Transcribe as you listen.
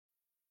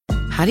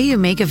how do you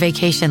make a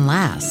vacation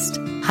last?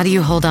 How do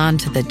you hold on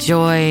to the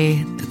joy,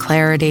 the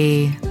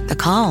clarity, the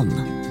calm?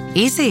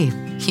 Easy.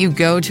 You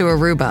go to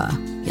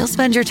Aruba. You'll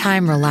spend your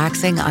time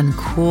relaxing on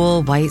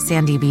cool, white,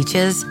 sandy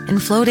beaches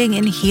and floating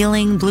in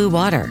healing blue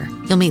water.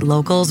 You'll meet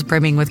locals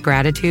brimming with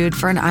gratitude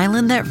for an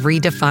island that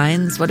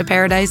redefines what a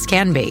paradise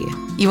can be.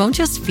 You won't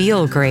just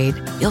feel great,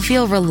 you'll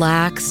feel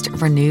relaxed,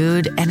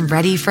 renewed, and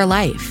ready for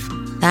life.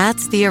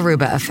 That's the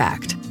Aruba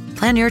effect.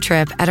 Plan your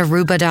trip at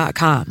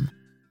Aruba.com.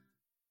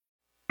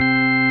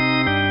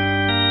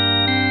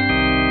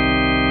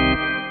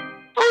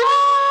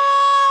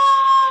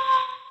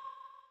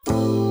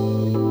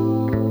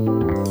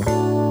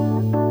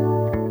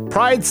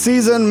 Pride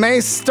season may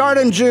start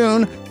in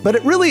June, but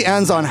it really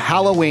ends on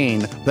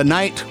Halloween, the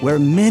night where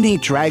many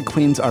drag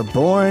queens are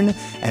born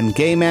and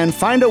gay men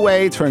find a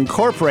way to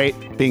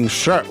incorporate being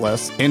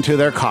shirtless into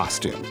their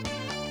costume.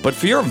 But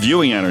for your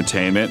viewing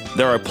entertainment,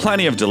 there are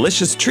plenty of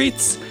delicious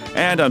treats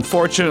and,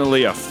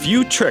 unfortunately, a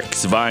few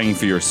tricks vying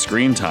for your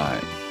screen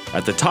time.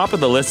 At the top of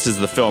the list is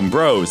the film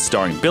Bros,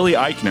 starring Billy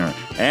Eichner,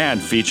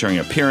 and featuring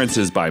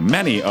appearances by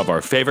many of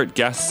our favorite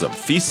guests of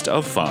Feast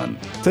of Fun.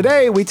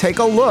 Today, we take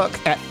a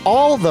look at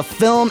all the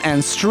film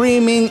and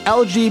streaming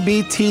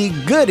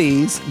LGBT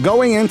goodies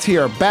going into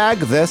your bag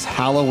this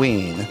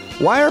Halloween.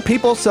 Why are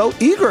people so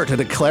eager to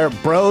declare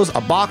Bros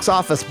a box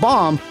office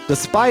bomb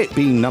despite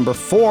being number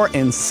 4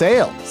 in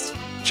sales?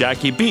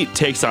 Jackie Beat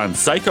takes on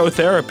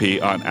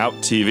psychotherapy on Out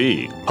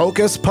TV.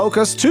 Hocus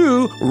Pocus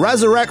 2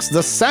 resurrects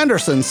the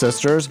Sanderson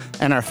sisters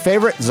and our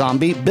favorite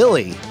zombie,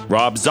 Billy.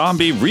 Rob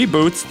Zombie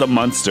reboots The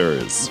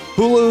Munsters.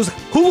 Hulu's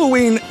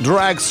Huluween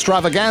Drag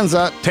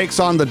Stravaganza takes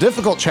on the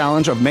difficult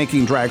challenge of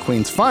making drag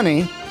queens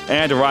funny.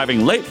 And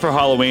arriving late for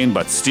Halloween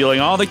but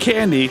stealing all the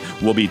candy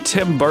will be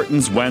Tim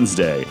Burton's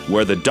Wednesday,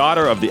 where the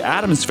daughter of the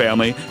Addams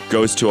family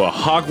goes to a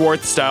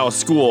Hogwarts-style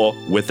school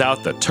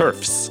without the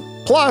TERFs.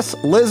 Plus,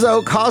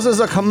 Lizzo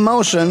causes a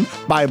commotion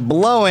by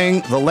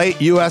blowing the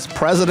late U.S.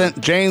 President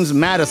James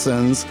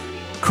Madison's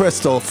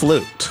crystal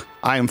flute.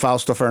 I am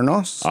Fausto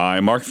Fernos.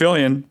 I'm Mark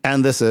Fillion.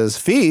 And this is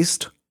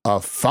Feast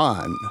of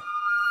Fun.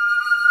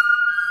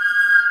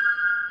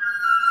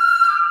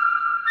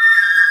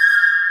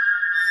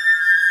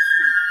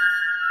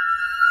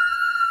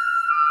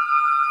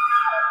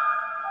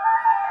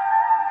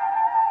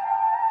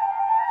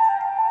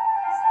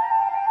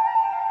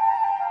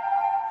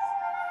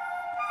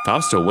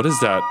 Fausto, what is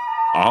that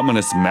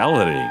ominous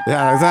melody?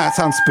 Yeah, that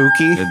sounds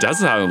spooky. It does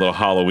sound a little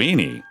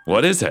Halloween-y.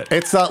 What is it?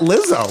 It's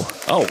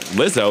Lizzo. Oh,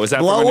 Lizzo. Is that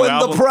from a new blowing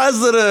album? the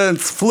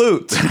president's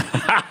flute.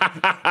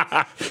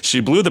 She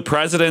blew the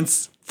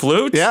president's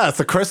flute? Yeah, it's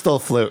a crystal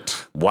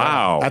flute.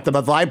 Wow. At the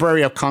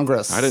Library of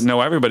Congress. I didn't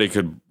know everybody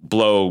could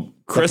blow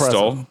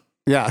crystal.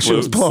 Yeah, she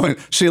was blowing.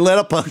 She lit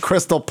up a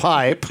crystal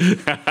pipe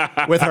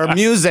with her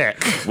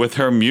music. With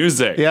her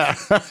music. Yeah.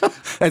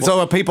 And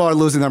so people are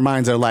losing their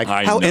minds. They're like,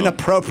 how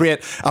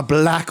inappropriate, a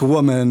black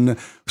woman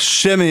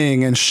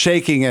shimming and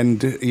shaking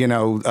and,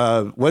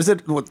 what is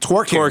it?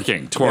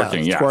 Twerking.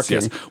 Twerking, yes, twerking.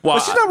 yes. Well,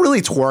 she's not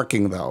really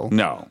twerking, though.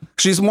 No.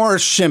 She's more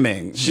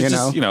shimming,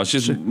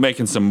 she's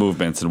making some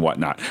movements and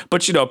whatnot.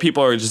 But,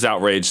 people are just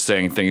outraged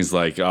saying things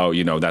like, oh,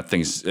 that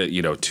thing's,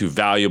 too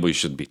valuable. You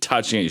shouldn't be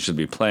touching it. You shouldn't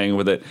be playing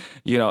with it.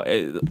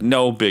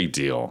 No big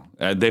deal.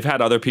 They've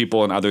had other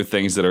people and other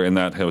things that are in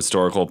that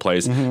historical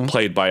place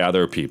played by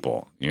other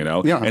people,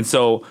 Yeah. And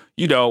so,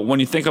 when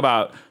you think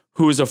about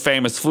who's a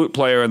famous flute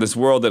player in this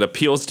world that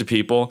appeals to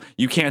people,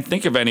 you can't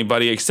think of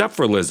anybody except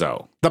for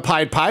Lizzo. The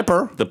Pied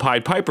Piper. The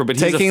Pied Piper, but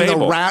taking he's a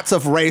fable. The rats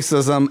of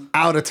racism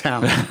out of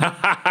town.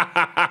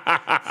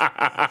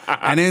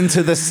 And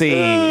into the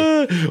sea.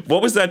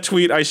 What was that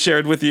tweet I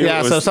shared with you?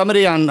 Yeah, so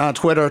somebody on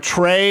Twitter,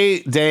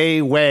 Trey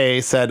Day Way,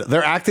 said,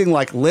 they're acting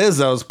like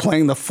Lizzo's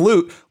playing the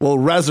flute will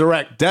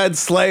resurrect dead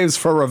slaves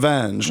for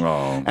revenge.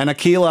 Oh. And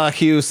Akilah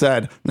Hughes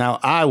said, now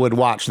I would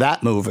watch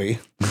that movie.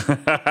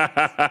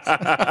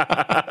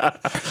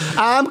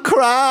 I'm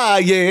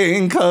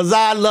crying because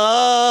I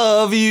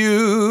love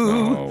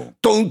you. Oh.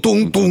 Dun,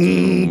 dun,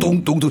 dun,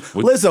 dun, dun, dun.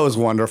 Lizzo is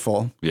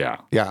wonderful. Yeah.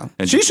 Yeah.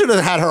 And she should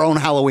have had her own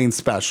Halloween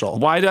special.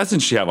 Why doesn't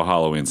she have a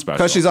Halloween special?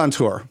 Because she's on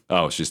tour.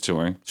 Oh, she's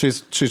touring?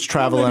 She's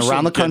traveling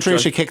around the country.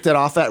 She kicked it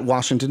off at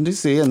Washington,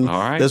 D.C., and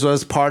this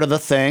was part of the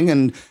thing.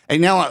 And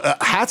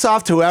hats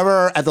off to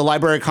whoever at the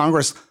Library of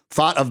Congress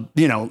thought of,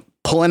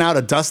 pulling out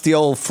a dusty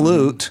old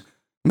flute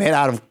made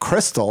out of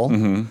crystal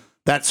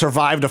that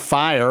survived a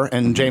fire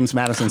in James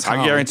Madison's home.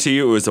 I guarantee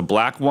you it was a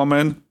black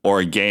woman or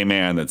a gay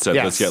man that said,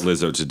 let's get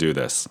Lizzo to do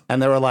this.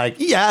 And they were like,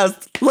 yes,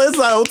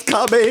 Lizzo's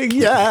coming,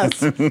 yes.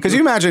 Because you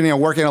imagine,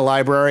 working in a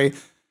library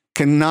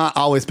cannot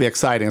always be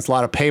exciting. It's a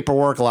lot of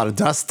paperwork, a lot of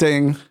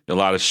dusting. A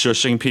lot of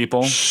shushing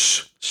people.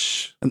 Shh.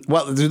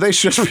 Well, do they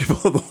shush people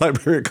at the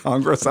Library of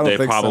Congress? I don't think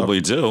so. They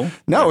probably do.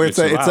 No,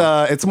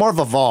 it's more of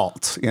a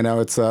vault.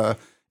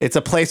 It's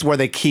a place where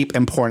they keep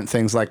important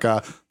things like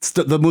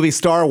the movie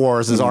Star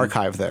Wars is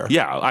archived there.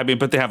 Yeah, I mean,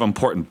 but they have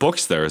important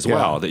books there as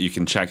well that you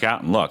can check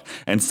out and look.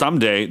 And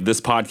someday,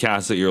 this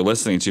podcast that you're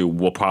listening to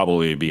will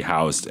probably be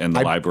housed in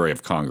the Library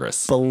of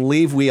Congress.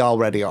 Believe we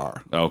already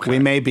are. Okay. We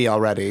may be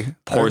already.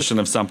 Portion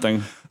of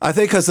something? I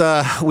think because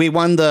we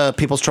won the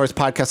People's Choice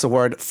Podcast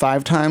Award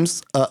 5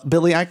 times.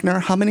 Billy Eichner,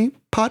 how many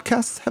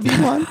podcasts have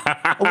you won?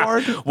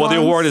 Award? Well, the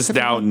award is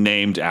now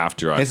named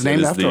after us. It's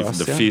named after us.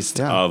 The Feast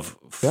of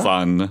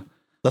Fun.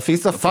 The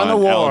Feast of Fun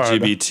Award.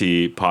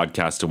 LGBT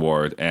Podcast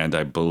Award. And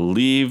I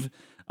believe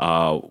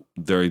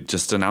they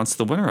just announced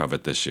the winner of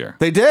it this year.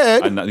 They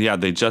did?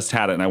 They just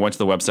had it. And I went to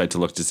the website to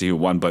look to see who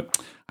won, but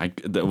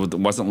it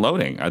wasn't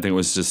loading. I think it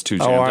was just too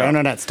jammed our up.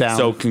 internet's down.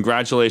 So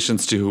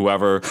congratulations to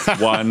whoever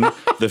won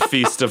the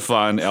Feast of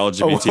Fun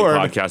LGBT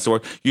Podcast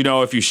Award. You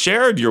know, if you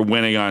shared your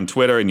winning on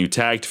Twitter and you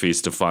tagged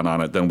Feast of Fun on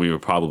it, then we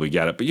would probably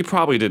get it. But you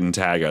probably didn't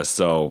tag us,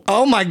 so...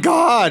 Oh my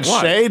God,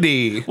 what?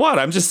 Shady. What?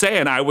 I'm just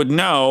saying I would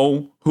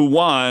know who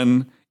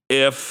won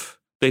if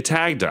they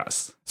tagged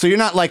us. So you're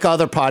not like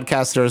other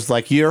podcasters,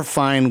 like you're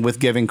fine with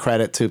giving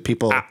credit to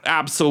people...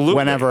 Absolutely.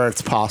 Whenever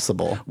it's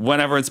possible.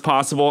 Whenever it's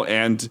possible,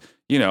 and...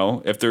 You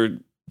know, if they're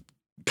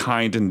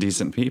kind and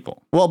decent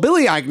people. Well,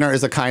 Billy Eichner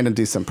is a kind and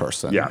decent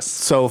person. Yes.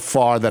 So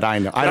far that I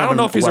know. I don't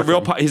know if he's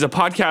he's a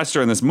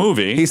podcaster in this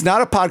movie. He's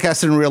not a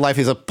podcaster in real life.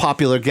 He's a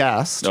popular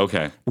guest.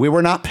 Okay. We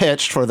were not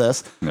pitched for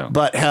this. No.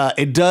 But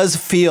it does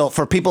feel,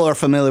 for people who are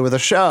familiar with the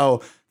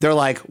show, they're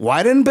like,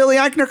 why didn't Billy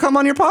Eichner come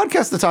on your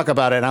podcast to talk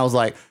about it? And I was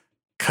like,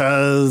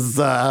 because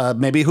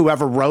maybe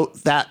whoever wrote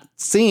that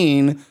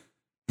scene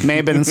may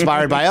have been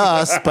inspired by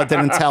us, but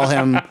didn't tell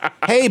him,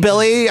 hey,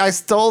 Billy, I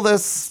stole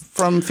this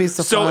from Feast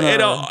of Fun. So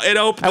it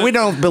opens. And we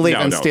don't believe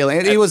in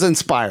stealing. He was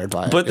inspired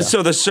by it. But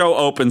so the show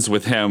opens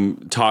with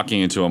him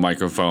talking into a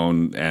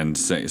microphone and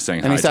saying hi.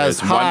 And he says,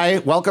 hi,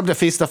 welcome to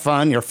Feast of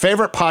Fun, your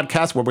favorite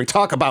podcast where we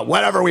talk about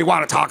whatever we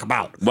want to talk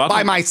about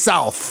by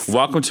myself.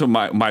 Welcome to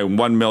my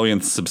 1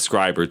 millionth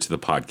subscriber to the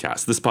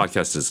podcast. This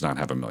podcast does not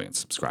have 1 million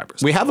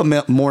subscribers. We have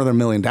more than 1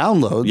 million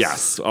downloads.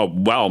 Yes. Oh,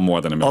 well, more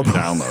than 1 million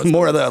downloads.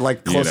 More than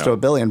close to 1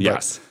 billion.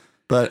 Yes.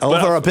 But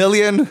over 1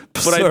 billion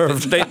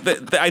served.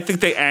 But I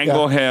think they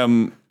angle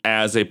him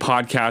as a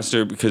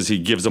podcaster because he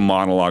gives a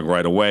monologue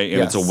right away,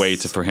 and it's a way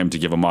for him to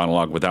give a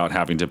monologue without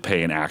having to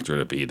pay an actor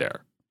to be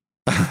there.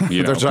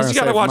 You know, because you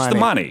got to watch the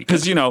money.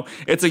 Because, you know,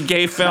 it's a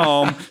gay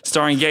film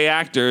starring gay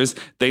actors.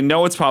 They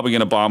know it's probably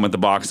going to bomb at the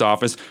box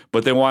office,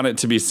 but they want it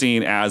to be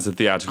seen as a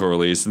theatrical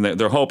release, and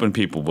they're hoping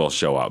people will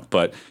show up.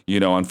 But, you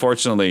know,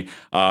 unfortunately,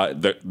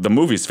 the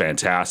movie's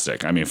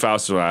fantastic. I mean,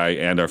 Fausto and I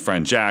and our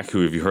friend Jack,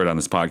 who have you heard on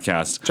this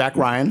podcast?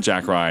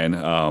 Jack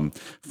Ryan,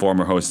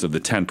 former host of the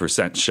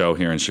 10% show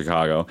here in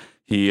Chicago.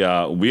 We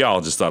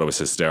all just thought it was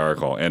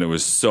hysterical, and it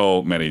was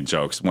so many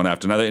jokes, one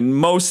after another. In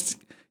most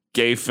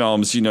gay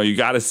films, you know, you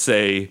got to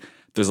say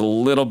there's a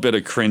little bit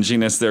of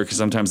cringiness there because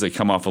sometimes they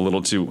come off a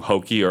little too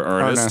hokey or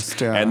earnest.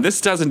 And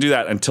this doesn't do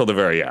that until the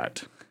very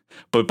end.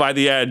 But by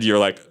the end, you're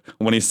like,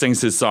 when he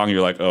sings his song,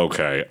 you're like,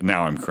 okay,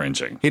 now I'm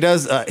cringing. He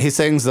does. He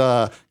sings,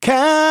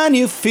 "Can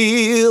you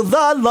feel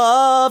the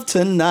love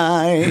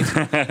tonight?"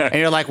 And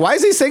you're like, why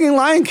is he singing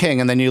Lion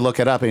King? And then you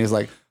look it up, and he's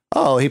like,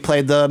 oh, he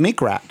played the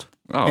Meek Rat.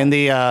 In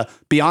the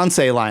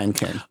Beyonce Lion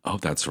King. Oh,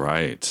 that's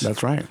right.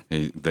 That's right.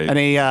 He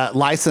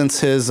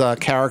licensed his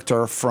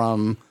character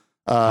from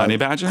Honey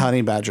Badger?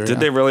 Honey Badger. Did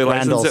they really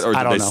license it, or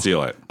did they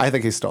steal it? I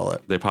think he stole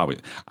it.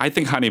 I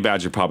think Honey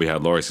Badger probably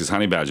had lawyers because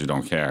Honey Badger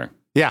don't care.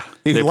 Yeah.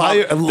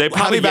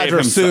 Honey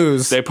Badger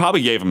sues. They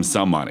probably gave him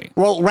some money.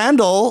 Well,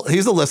 Randall,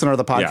 he's a listener of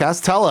the podcast. Yeah.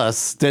 Tell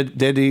us,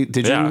 did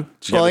you?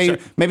 Well,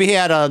 maybe he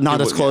had a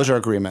non-disclosure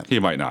agreement. He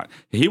might not.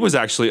 He was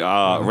actually,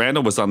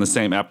 Randall was on the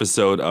same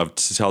episode of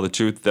To Tell the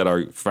Truth that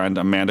our friend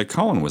Amanda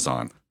Cohen was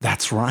on.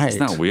 That's right. It's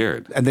not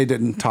weird. And they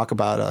didn't talk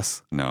about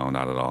us. No,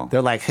 not at all.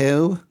 They're like,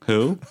 who?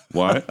 Who?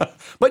 What?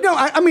 But no,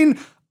 I mean,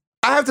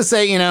 I have to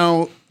say, you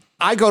know,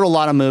 I go to a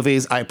lot of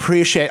movies. I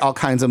appreciate all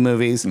kinds of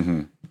movies.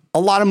 Mm-hmm. A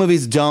lot of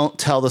movies don't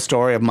tell the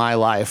story of my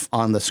life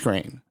on the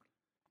screen.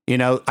 You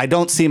know, I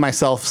don't see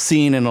myself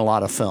seen in a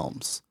lot of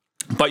films.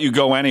 But you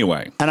go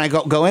anyway. And I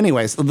go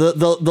anyways.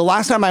 The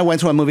last time I went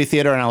to a movie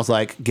theater and I was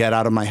like, get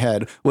out of my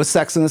head, was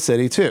Sex and the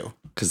City 2.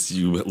 Because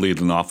you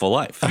lead an awful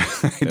life.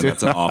 And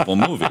that's an awful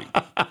movie.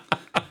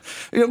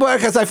 Well,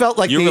 because I felt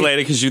like you're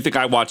related because you think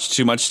I watch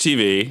too much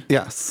TV.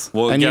 Yes.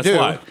 Well, and guess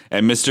what?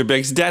 And Mr.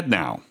 Big's dead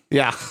now.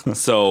 Yeah.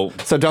 So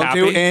don't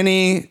do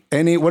any.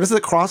 What is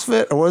it?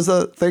 CrossFit or what is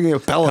the thing?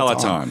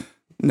 Peloton.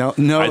 No.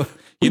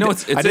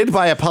 I did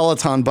buy a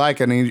Peloton bike,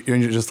 and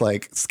you're just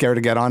like scared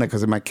to get on it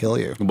because it might kill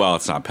you. Well,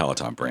 it's not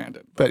Peloton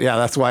branded. But yeah,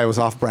 that's why it was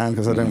off-brand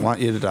because I didn't want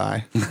you to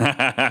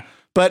die.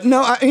 But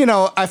no,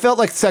 I felt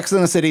like Sex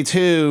and the City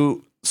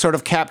 2 sort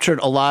of captured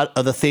a lot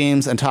of the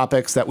themes and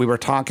topics that we were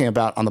talking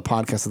about on the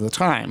podcast at the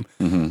time.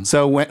 Mm-hmm.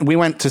 So when we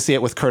went to see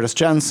it with Curtis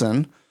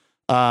Jensen.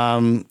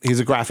 He's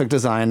a graphic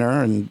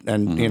designer and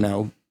mm-hmm. you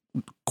know,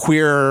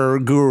 queer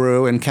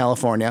guru in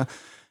California.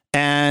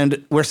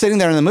 And we're sitting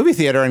there in the movie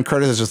theater and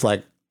Curtis is just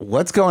like,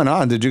 what's going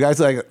on? Did you guys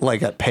like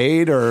get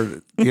paid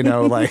or, you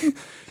know, like,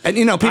 and,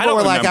 you know, people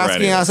were like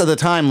asking us at the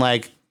time,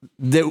 like,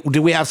 do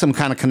we have some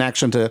kind of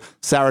connection to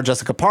Sarah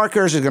Jessica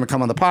Parker? She's going to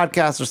come on the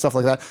podcast or stuff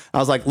like that. I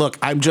was like, look,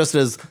 I'm just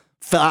as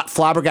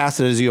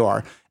flabbergasted as you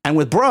are. And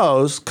with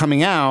Bros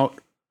coming out,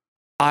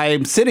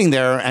 I'm sitting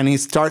there and he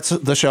starts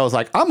the show is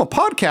like, I'm a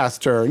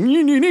podcaster.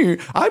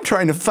 I'm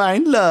trying to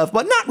find love,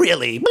 but not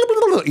really,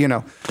 you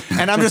know.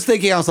 And I'm just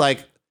thinking, I was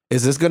like,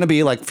 is this going to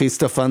be like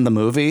Feast of Fun, the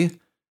movie?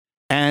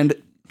 And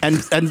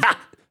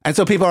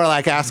so people are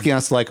like asking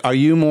us, like, are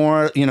you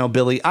more, you know,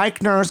 Billy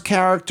Eichner's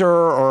character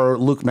or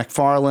Luke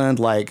McFarlane?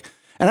 Like,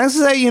 and I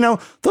say, you know,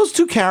 those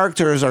two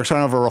characters are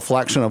sort of a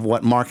reflection of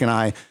what Mark and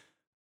I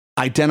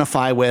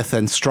identify with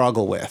and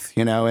struggle with,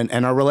 you know,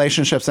 and our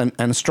relationships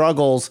and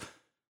struggles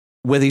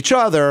with each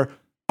other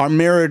are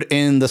mirrored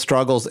in the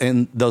struggles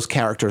in those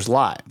characters'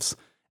 lives.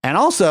 And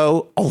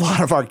also, a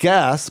lot of our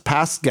guests,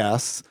 past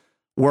guests,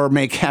 were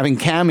having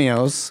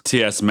cameos.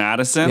 T.S.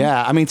 Madison.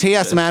 Yeah, I mean,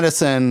 T.S.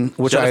 Madison,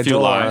 which I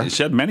adore.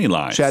 She had many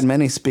lines. She had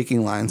many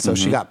speaking lines, so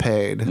she got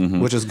paid,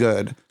 which is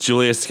good.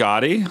 Julia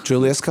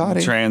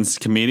Scotti. Trans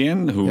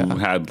comedian who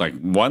had like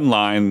one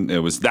line.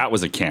 That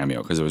was a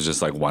cameo because it was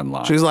just like one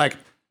line. She's like,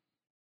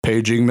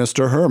 paging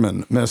Mr.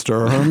 Herman to the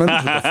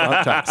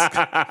front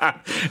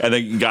desk. And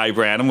then Guy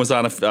Branum was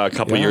on a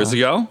couple years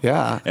ago.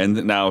 Yeah.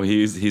 And now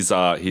he's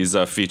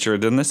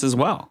featured in this as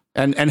well.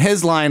 And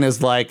his line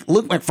is like,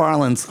 Luke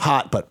McFarlane's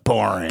hot but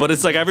boring. But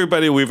it's like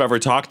everybody we've ever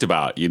talked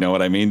about, you know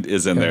what I mean,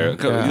 is in there.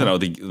 Yeah. You know,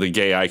 the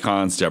gay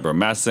icons, Deborah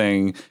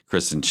Messing,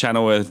 Kristen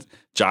Chenoweth,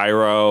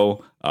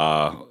 Gyro.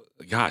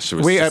 Gosh, it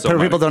was so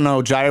people don't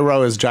know,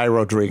 Gyro is Gyro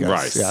Rodriguez.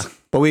 Right. Yeah.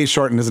 But we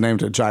shortened his name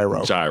to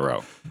Gyro.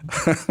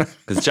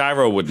 Because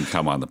Gyro wouldn't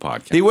come on the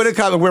podcast. He would have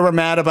come, and we were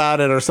mad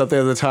about it or something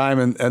at the time.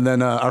 And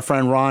then our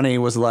friend Ronnie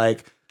was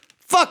like,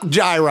 fuck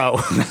Gyro.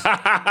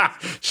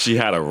 She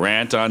had a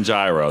rant on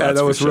Gyro.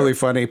 That was really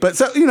funny. But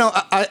so, you know,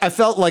 I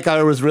felt like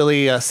I was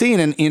really seen.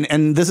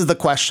 And this is the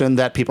question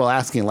that people are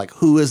asking, like,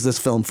 who is this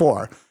film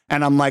for?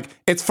 And I'm like,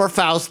 it's for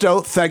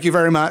Fausto. Thank you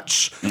very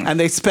much. And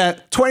they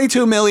spent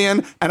 $22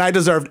 million, and I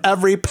deserved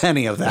every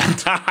penny of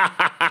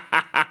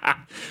that.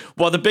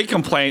 Well, the big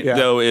complaint,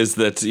 though, is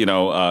that, you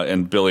know,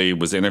 and Billy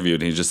was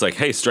interviewed, and he's just like,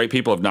 hey, straight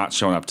people have not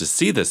shown up to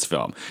see this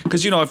film.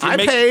 Because, you know, if you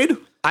paid.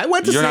 I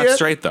went to see it. You're not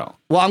straight, though.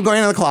 Well, I'm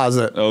going in the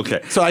closet.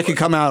 Okay. So I can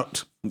come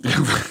out.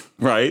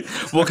 Right?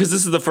 Well, because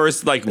this is the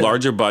first, like,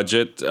 larger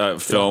budget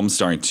film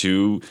starring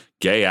two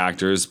gay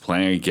actors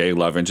playing a gay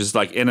love interest.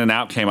 Like In and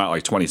Out came out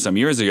like 20 some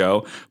years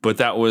ago, but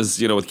that was,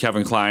 you know, with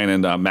Kevin Kline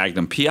and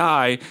Magnum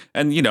PI.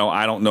 And, you know,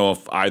 I don't know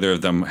if either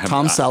of them have.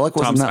 Tom Selleck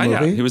was in that movie?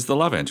 Yeah, he was the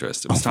love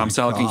interest. It was Tom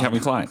Selleck and Kevin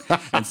Kline.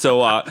 And so,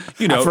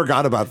 you know. I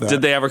forgot about that.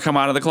 Did they ever come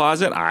out of the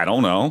closet? I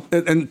don't know.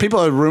 And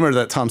people have rumored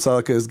that Tom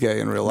Selleck is gay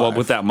in real life. Well,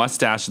 with that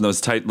mustache and those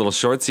tight little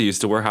shorts he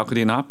used to wear, how could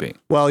he not be?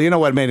 Well, you know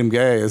what made him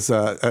gay is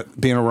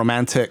being a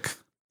romantic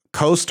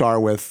co-star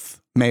with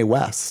Mae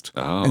West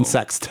in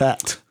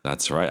Sextet.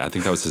 That's right. I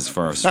think that was his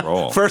first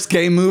role. First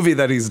gay movie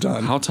that he's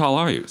done. How tall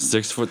are you?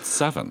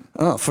 6'7".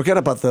 Oh, forget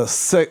about the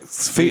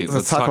 6 feet.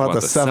 Let's talk about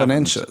the 7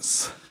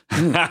 inches.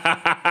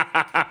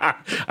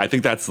 I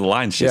think that's the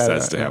line she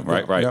says to him.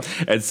 Right. Yep.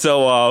 And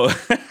so,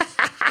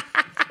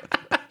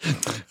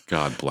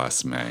 God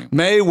bless Mae.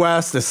 Mae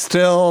West is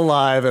still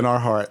alive in our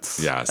hearts.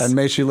 Yes. And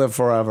may she live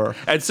forever.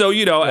 And so,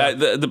 you know,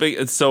 the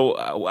big, so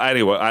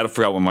anyway, I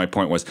forgot what my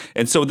point was.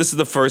 And so this is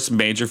the first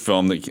major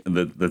film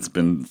that's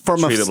been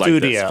treated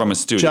like this. From a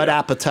studio. Judd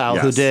Apatow,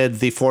 who did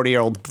The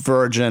 40-Year-Old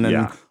Virgin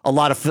and a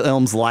lot of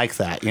films like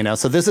that, you know.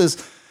 So this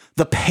is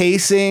the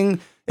pacing.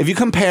 If you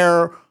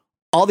compare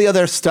all the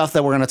other stuff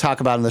that we're going to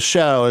talk about in the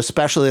show,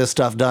 especially the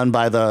stuff done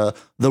by the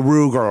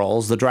Rue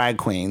girls, the drag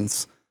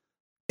queens,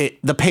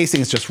 the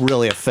pacing is just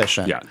really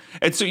efficient. Yeah.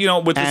 And so, you know,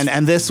 with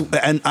this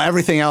and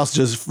everything else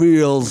just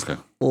feels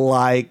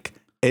like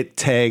it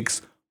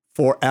takes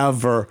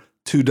forever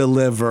to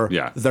deliver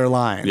their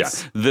lines. Yeah.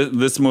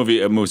 This movie,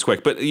 it moves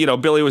quick. But, you know,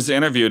 Billy was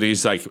interviewed.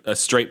 He's like,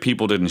 straight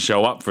people didn't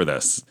show up for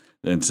this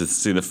and to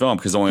see the film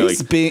because only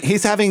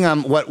he's having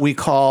what we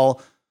call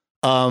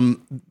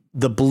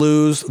the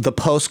blues, the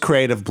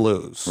post-creative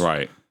blues.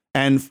 Right.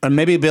 And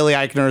maybe Billy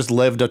Eichner's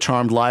lived a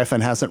charmed life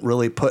and hasn't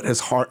really put his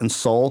heart and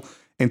soul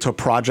into a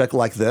project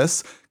like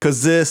this,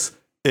 because this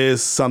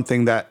is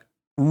something that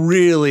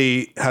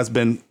really has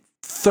been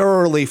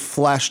thoroughly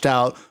fleshed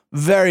out,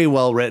 very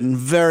well written,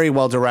 very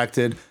well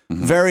directed,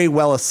 very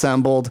well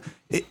assembled.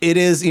 It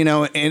is, you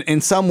know, in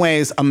some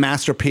ways a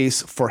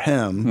masterpiece for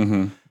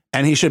him,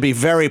 and he should be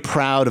very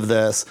proud of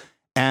this.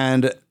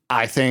 And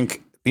I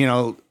think, you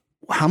know,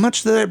 how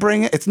much did they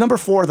bring it? It's number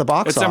 4 at the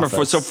box office. It's number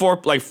 4, so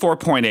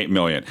 4.8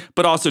 million.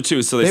 But also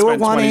too, so they were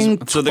spent wanting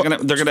 20. So they're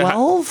gonna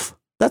 12.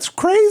 That's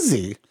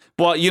crazy.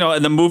 Well, you know,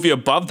 and the movie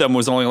above them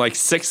was only like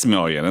 6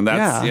 million, and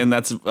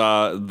that's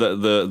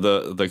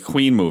the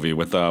Queen movie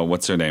with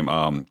what's her name?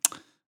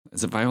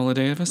 Is it Viola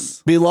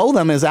Davis? Below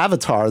them is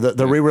Avatar,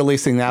 the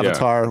re-releasing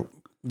Avatar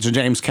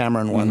James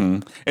Cameron one.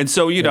 Mm-hmm. And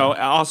so, you know,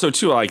 also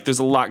too, like there's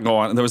a lot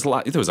going on. There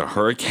was a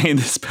hurricane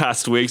this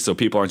past week, so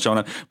people aren't showing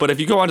up. But if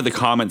you go onto the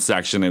comment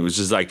section, it was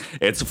just like,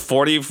 it's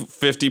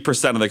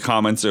 50% of the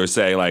comments are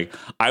say like,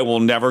 I will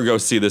never go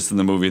see this in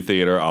the movie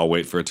theater. I'll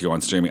wait for it to go on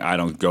streaming. I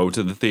don't go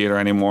to the theater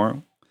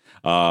anymore.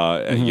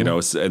 You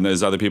know, and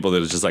there's other people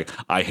that are just like,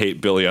 I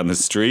hate Billy on the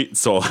street,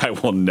 so I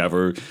will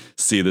never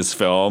see this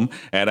film.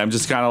 And I'm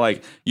just kind of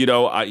like, you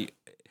know,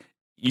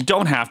 you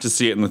don't have to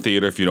see it in the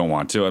theater if you don't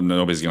want to.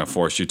 Nobody's going to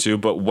force you to.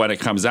 But when it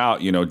comes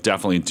out, you know,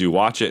 definitely do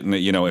watch it. And,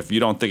 you know, if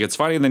you don't think it's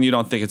funny, then you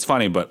don't think it's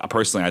funny. But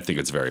personally, I think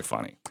it's very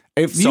funny.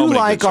 If you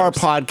like our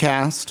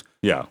podcast,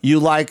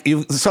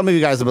 some of you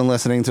guys have been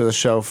listening to the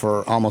show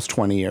for almost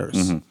 20 years.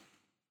 Mm-hmm.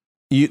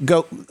 You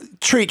go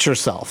treat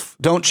yourself.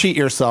 Don't cheat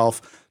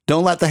yourself.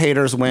 Don't let the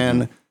haters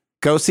win. Mm-hmm.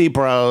 Go see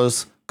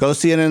Bros. Go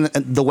see it in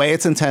the way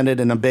it's intended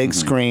in a big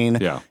screen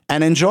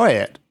and enjoy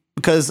it.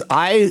 Because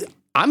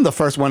I'm the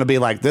first one to be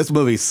like, this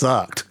movie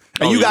sucked.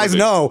 And you guys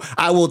know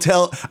I will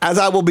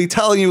be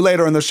telling you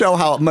later in the show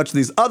how much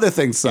these other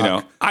things suck. You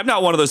know, I'm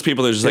not one of those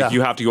people that's just like,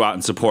 you have to go out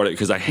and support it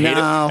because I hate it.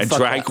 And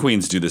drag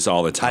queens do this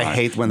all the time. I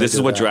hate when this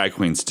is what drag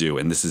queens do.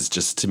 And this is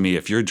just, to me,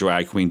 if you're a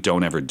drag queen,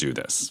 don't ever do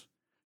this.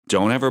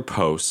 Don't ever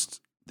post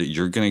that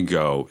you're going to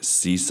go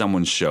see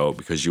someone's show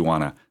because you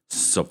want to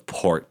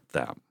support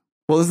them.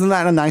 Well, isn't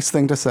that a nice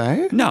thing to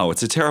say? No,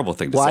 it's a terrible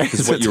thing to say.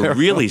 Because what you're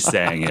really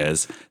saying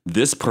is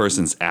this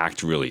person's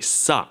act really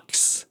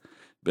sucks.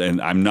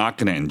 And I'm not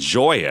going to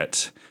enjoy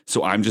it.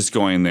 So I'm just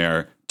going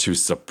there to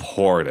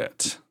support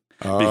it.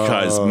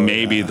 Because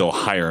maybe they'll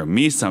hire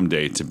me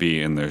someday to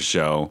be in their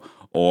show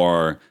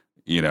or,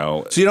 you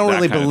know. So you don't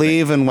really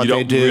believe in what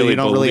they do. You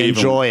don't really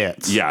enjoy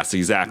it. Yes,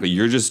 exactly.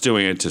 You're just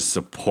doing it to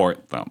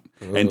support them.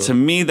 And to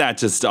me, that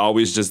just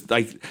always just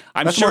like,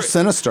 that's more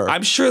sinister.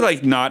 I'm sure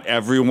like not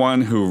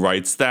everyone who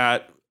writes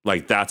that,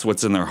 like that's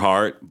what's in their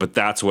heart, but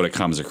that's what it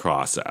comes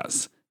across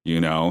as,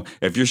 you know,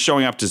 if you're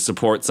showing up to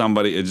support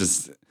somebody,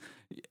 if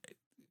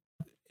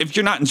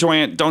you're not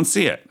enjoying it, don't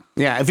see it.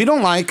 Yeah, if you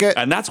don't like it.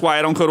 And that's why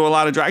I don't go to a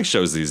lot of drag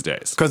shows these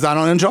days. Because I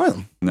don't enjoy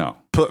them. No.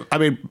 I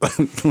mean,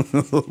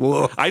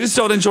 I just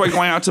don't enjoy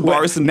going out to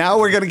bars. And now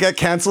we're going to get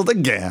canceled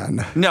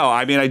again. No,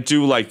 I mean, I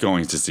do like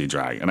going to see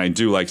drag, and I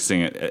do like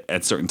seeing it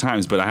at certain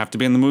times, but I have to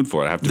be in the mood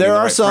for it. I have to There be in the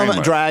are right some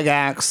framework. drag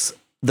acts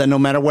that no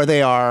matter where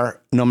they are,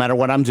 no matter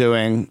what I'm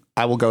doing,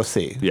 I will go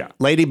see. Yeah.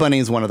 Lady Bunny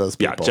is one of those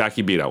people. Yeah,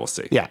 Jackie Beat I will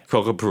see. Yeah.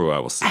 Coco Peru I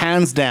will see.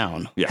 Hands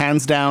down. Yeah.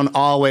 Hands down,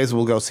 always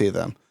will go see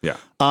them. Yeah.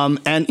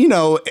 And you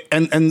know,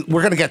 and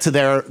we're going to get to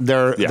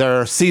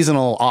their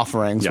seasonal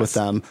offerings with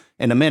them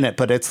in a minute,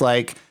 but it's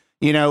like,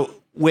 you know,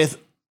 with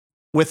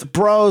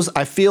Bros,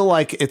 I feel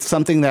like it's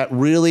something that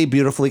really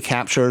beautifully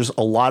captures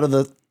a lot of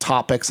the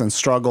topics and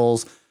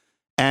struggles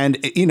and,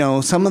 you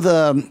know, some of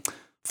the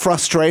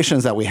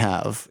frustrations that we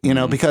have, you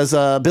know, because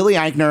Billy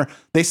Eichner,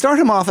 they start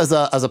him off as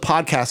a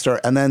podcaster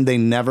and then they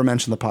never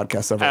mention the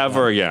podcast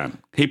ever again.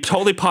 He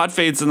totally pod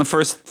fades in the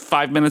first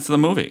 5 minutes of the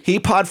movie. He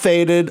pod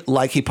faded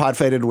like he pod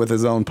faded with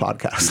his own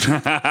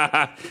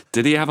podcast.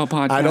 Did he have a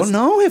podcast? I don't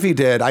know if he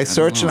did. I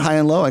searched high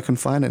and low. I couldn't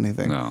find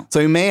anything. No. So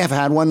he may have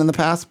had one in the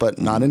past, but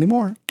not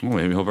anymore. Well,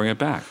 maybe he'll bring it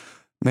back.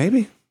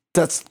 Maybe.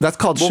 That's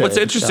called shade. Well, what's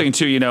interesting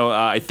too, you know,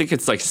 I think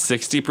it's like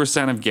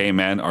 60% of gay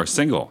men are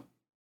single.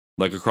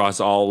 Like across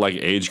all like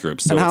age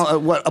groups. So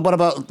and what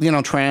about, you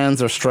know,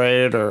 trans or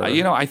straight or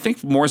you know, I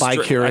think more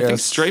straight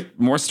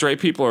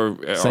people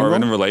are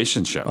in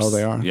relationships. Oh,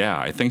 they are. Yeah,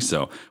 I think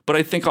so. But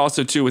I think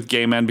also too with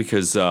gay men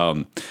because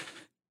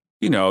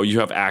you know, you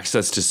have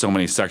access to so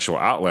many sexual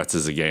outlets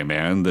as a gay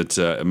man that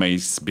it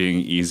makes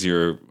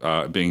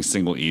being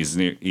single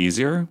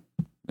easier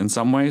in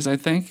some ways, I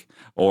think.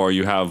 Or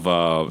you have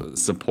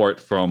support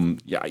from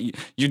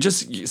you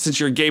just since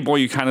you're a gay boy,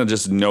 you kind of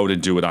just know to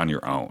do it on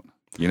your own.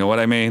 You know what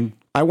I mean?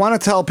 I want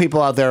to tell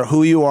people out there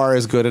who you are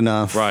is good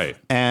enough. Right.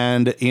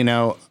 And, you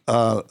know,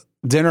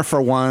 dinner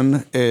for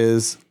one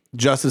is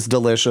just as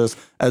delicious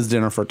as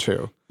dinner for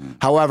two.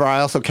 However, I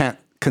also can't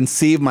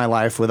conceive my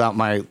life without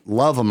my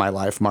love of my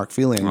life, Mark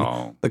Feeling,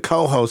 the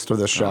co-host of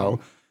the show.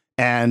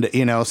 And,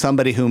 you know,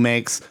 somebody who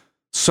makes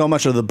so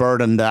much of the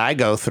burden that I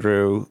go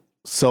through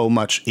so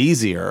much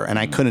easier. And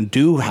I couldn't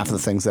do half the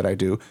things that I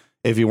do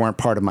if you weren't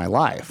part of my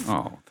life.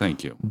 Oh,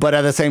 thank you. But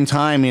at the same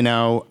time, you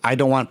know, I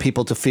don't want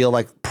people to feel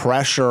like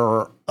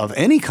pressure of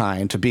any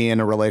kind to be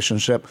in a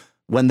relationship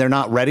when they're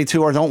not ready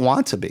to or don't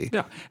want to be.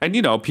 Yeah. And,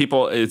 you know,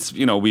 people, it's,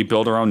 you know, we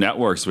build our own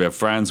networks. We have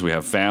friends, we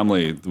have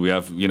family, we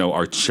have, you know,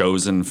 our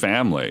chosen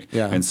family.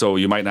 Yeah. And so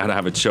you might not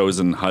have a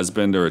chosen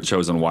husband or a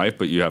chosen wife,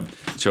 but you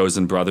have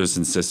chosen brothers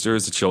and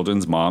sisters,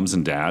 children's moms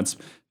and dads.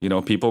 You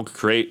know, people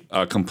create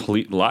a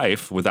complete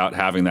life without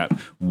having that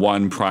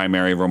one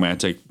primary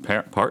romantic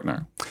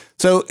partner.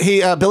 So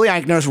Billy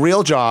Eichner's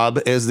real job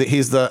is that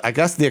he's the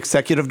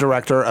executive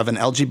director of an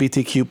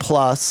LGBTQ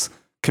plus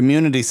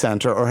community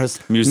center or his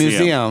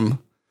museum.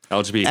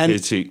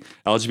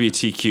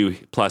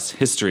 LGBTQ plus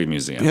history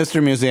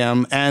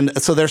museum.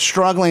 And so they're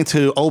struggling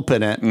to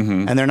open it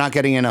and they're not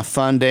getting enough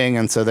funding.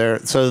 And so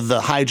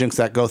the hijinks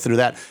that go through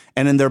that.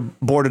 And in their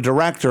board of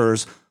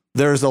directors,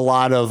 there's a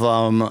lot of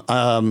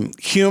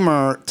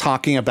humor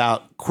talking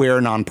about queer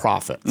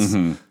nonprofits.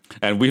 Mm-hmm.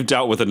 And we've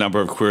dealt with a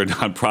number of queer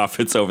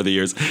nonprofits over the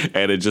years,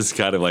 and it just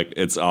kind of like,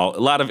 it's all a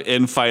lot of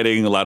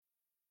infighting, a lot.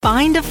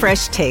 Find a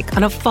fresh take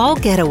on a fall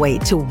getaway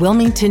to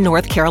Wilmington,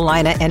 North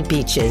Carolina and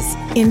beaches.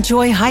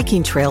 Enjoy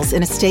hiking trails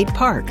in a state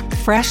park,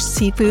 fresh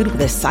seafood with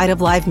a side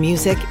of live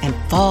music, and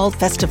fall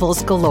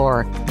festivals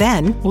galore.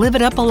 Then live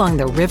it up along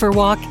the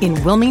Riverwalk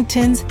in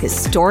Wilmington's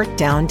historic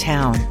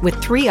downtown. With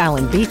 3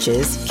 island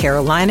beaches,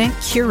 Carolina,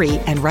 Curie,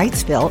 and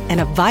Wrightsville, and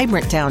a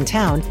vibrant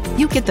downtown,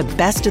 you get the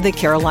best of the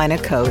Carolina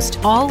coast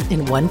all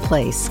in one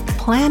place.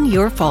 Plan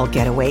your fall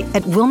getaway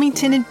at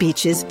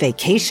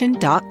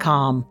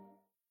WilmingtonandBeachesVacation.com.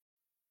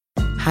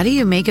 How do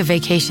you make a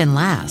vacation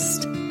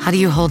last? How do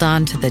you hold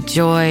on to the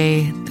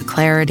joy, the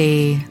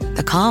clarity,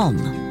 the calm?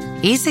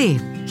 Easy.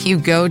 You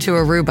go to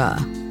Aruba.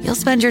 You'll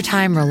spend your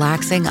time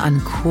relaxing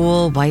on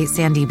cool, white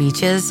sandy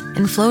beaches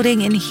and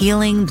floating in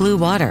healing blue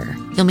water.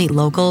 You'll meet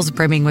locals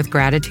brimming with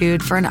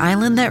gratitude for an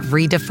island that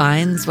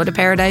redefines what a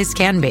paradise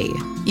can be.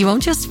 You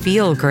won't just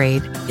feel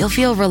great, you'll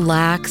feel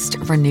relaxed,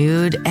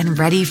 renewed, and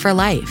ready for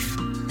life.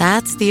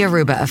 That's the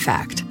Aruba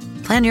effect.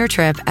 Plan your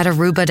trip at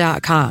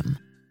Aruba.com.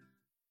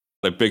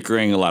 Of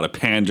bickering, a lot of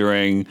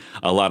pandering,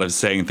 a lot of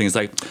saying things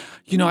like,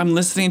 I'm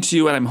listening to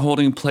you and I'm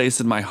holding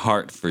place in my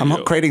heart for you.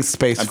 I'm creating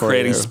space for you. I'm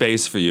creating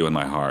space for you in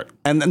my heart.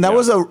 And that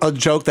was a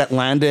joke that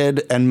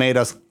landed and made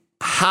us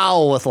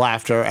howl with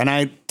laughter. And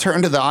I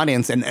turned to the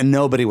audience and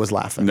nobody was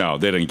laughing. No,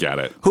 they didn't get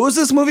it. Who is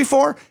this movie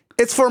for?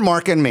 It's for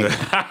Mark and me.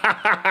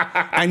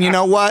 And you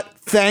know what?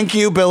 Thank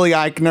you, Billy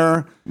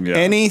Eichner. Yeah.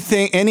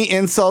 Any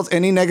insults,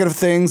 any negative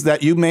things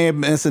that you may have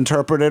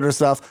misinterpreted or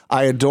stuff,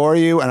 I adore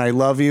you and I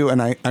love you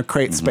and I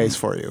create space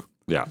for you.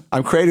 Yeah.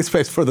 I'm creating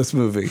space for this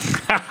movie.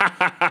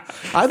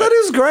 I thought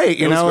it was great.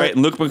 It was great.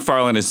 And Luke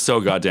McFarlane is so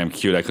goddamn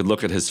cute. I could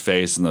look at his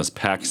face and those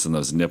pecs and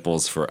those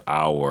nipples for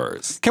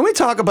hours. Can we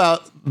talk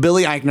about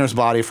Billy Eichner's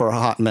body for a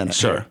hot minute?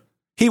 Sure. Here?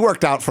 He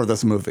worked out for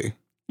this movie.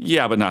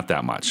 Yeah, but not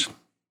that much.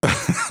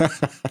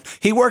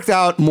 He worked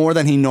out more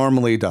than he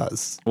normally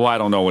does. Well, I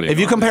don't know what he If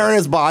you compare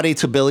his body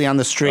to Billy on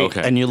the Street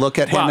and you look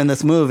at him in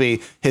this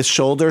movie, his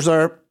shoulders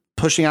are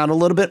pushing out a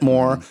little bit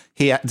more. Mm-hmm.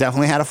 He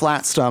definitely had a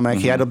flat stomach.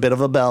 Mm-hmm. He had a bit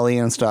of a belly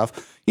and stuff.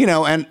 I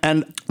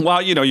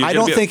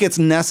don't think it's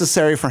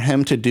necessary for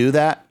him to do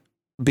that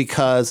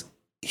because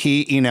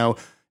we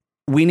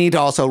need to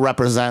also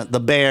represent the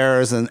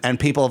bears and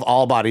people of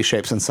all body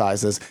shapes and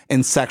sizes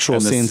in sexual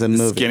scenes in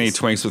movies. Skinny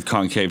twinks with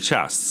concave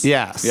chests.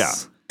 Yes. Yeah.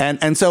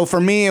 And so for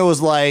me, it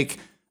was like,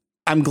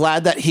 I'm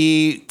glad that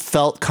he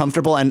felt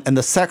comfortable. And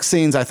the sex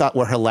scenes I thought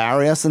were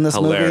hilarious in this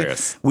movie.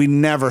 We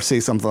never see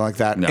something like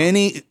that. No.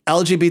 Any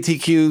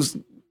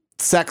LGBTQ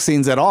sex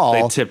scenes at all.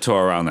 They tiptoe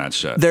around that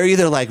shit. They're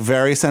either like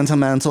very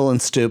sentimental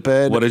and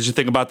stupid. What did you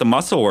think about the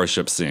muscle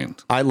worship scene?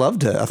 I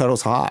loved it. I thought it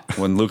was hot.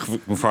 When Luke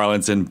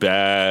McFarlane's in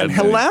bed. And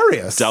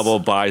hilarious. Double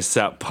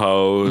bicep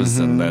pose.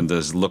 Mm-hmm. And then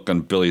this look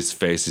on Billy's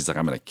face. He's like,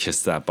 I'm going to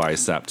kiss that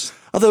bicep.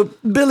 Although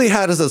Billy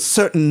had a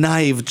certain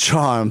naive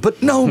charm,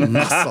 but no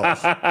muscle.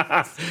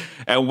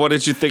 And what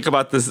did you think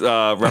about this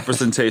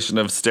representation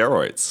of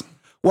steroids?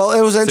 Well, it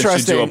was interesting.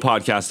 Since you do a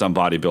podcast on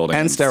bodybuilding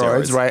and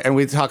steroids, right? And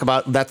we talk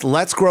about that.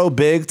 Let's grow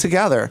big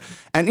together.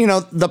 And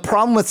the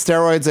problem with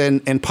steroids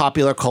in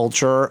popular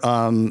culture,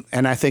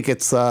 and I think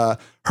it's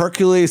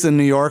Hercules in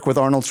New York with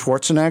Arnold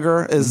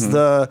Schwarzenegger is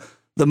the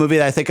movie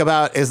that I think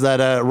about. Is that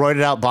a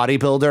roided out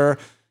bodybuilder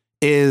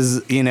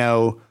is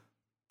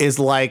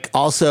like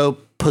also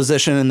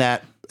positioned in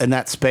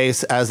that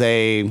space as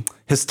a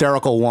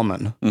hysterical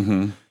woman.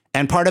 Mm-hmm.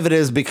 And part of it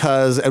is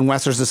because in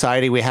Western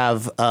society, we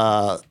have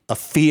a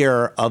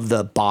fear of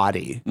the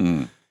body.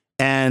 Mm.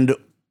 And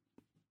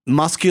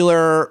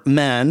muscular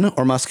men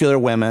or muscular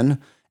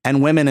women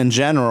and women in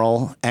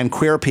general and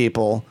queer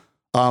people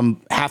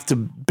have to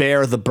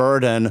bear the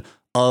burden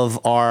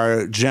of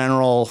our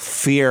general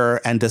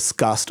fear and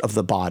disgust of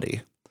the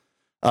body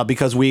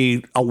because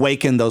we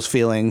awaken those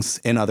feelings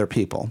in other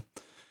people.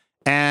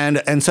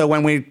 And so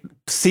when we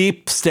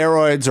see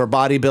steroids or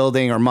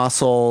bodybuilding or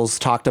muscles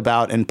talked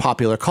about in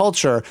popular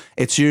culture,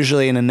 it's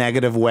usually in a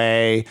negative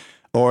way,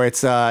 or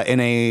it's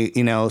in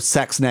a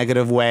sex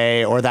negative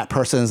way, or that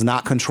person is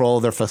not control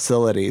their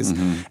facilities.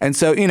 Mm-hmm. And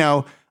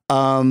so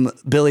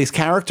Billy's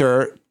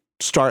character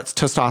starts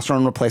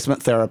testosterone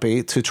replacement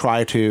therapy to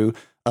try to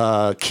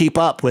keep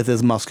up with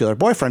his muscular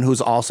boyfriend,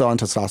 who's also on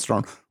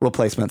testosterone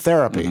replacement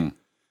therapy. Mm-hmm.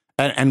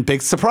 And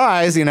big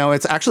surprise,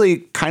 it's actually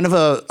kind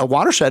of a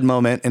watershed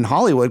moment in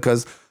Hollywood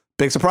because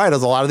big surprise, a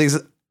lot of these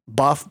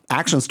buff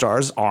action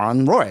stars are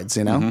on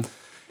roids, Mm-hmm.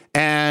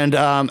 And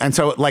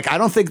so I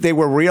don't think they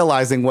were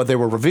realizing what they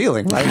were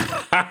revealing, right?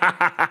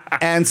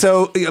 And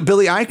so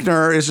Billy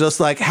Eichner is just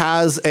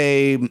has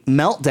a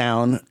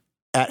meltdown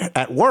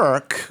at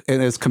work in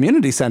his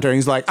community center. And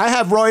he's like, I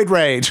have roid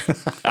rage.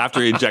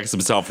 After he injects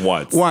himself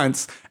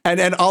once.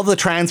 And all the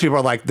trans people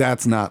are like,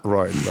 that's not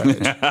roid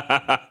rage.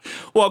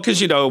 Well, because,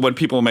 when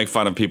people make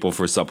fun of people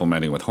for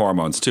supplementing with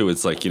hormones, too,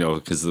 it's like,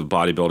 because the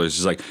bodybuilders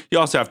is like, you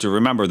also have to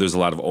remember there's a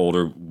lot of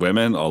older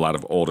women, a lot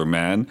of older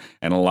men,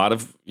 and a lot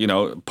of,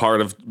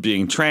 part of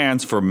being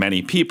trans for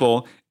many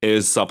people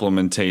is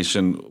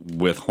supplementation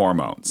with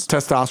hormones.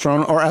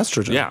 Testosterone or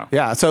estrogen. Yeah.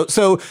 Yeah.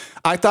 So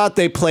I thought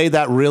they played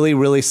that really,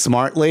 really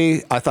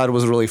smartly. I thought it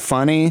was really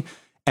funny.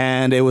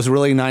 And it was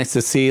really nice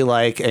to see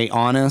like a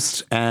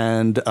honest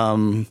and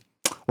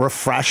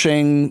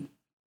refreshing,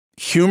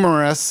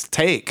 humorous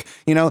take.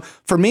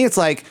 For me, it's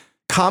like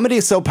comedy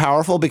is so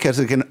powerful because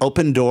it can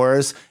open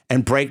doors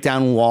and break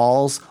down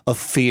walls of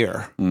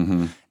fear.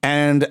 Mm-hmm.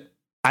 And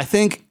I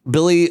think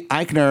Billy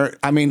Eichner,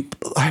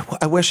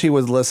 I wish he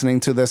was listening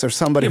to this, or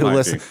somebody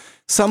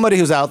somebody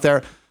who's out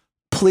there,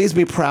 please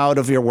be proud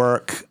of your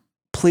work.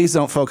 Please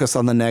don't focus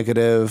on the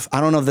negative.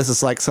 I don't know if this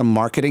is like some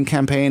marketing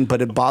campaign,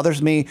 but it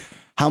bothers me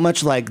how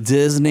much like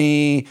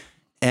Disney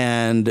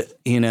and,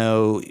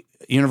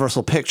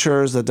 Universal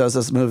Pictures that does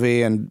this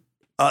movie and,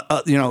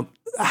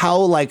 how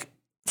like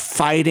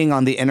fighting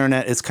on the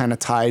internet is kind of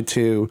tied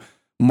to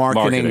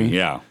marketing.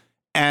 Yeah.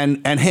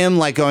 And him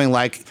like going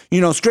like,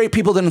 straight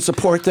people didn't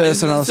support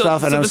this and all this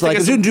stuff. And I was like,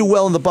 it didn't do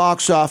well in the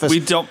box office.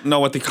 We don't know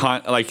what it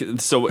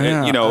was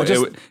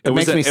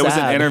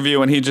an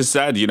interview and he just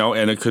said,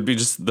 and it could be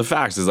just the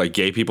facts. It's like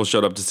gay people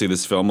showed up to see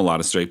this film. A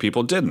lot of straight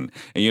people didn't.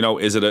 And,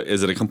 is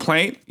it a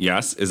complaint?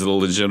 Yes. Is it a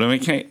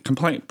legitimate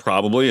complaint?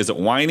 Probably. Is it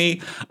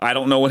whiny? I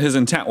don't know what his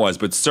intent was,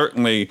 but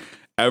certainly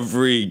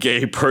every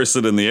gay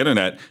person in the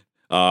internet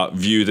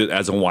viewed it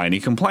as a whiny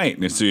complaint.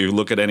 And so you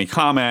look at any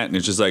comment and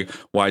it's just like,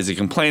 why is he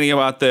complaining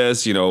about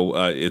this?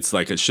 It's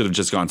like it should have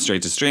just gone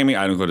straight to streaming.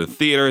 I don't go to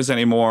theaters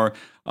anymore.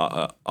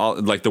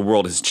 Like the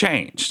world has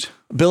changed.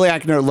 Billy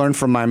Eichner learned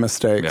from my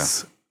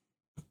mistakes. Yeah.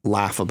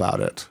 Laugh about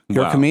it.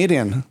 You're a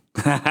comedian.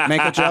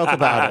 Make a joke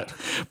about it.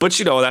 But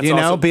that's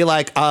also, be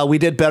like, we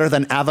did better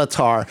than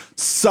Avatar.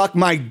 Suck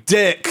my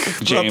dick,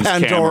 James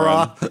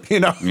Pandora.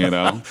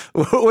 Cameron,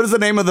 What is the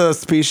name of the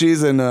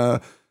species in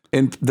the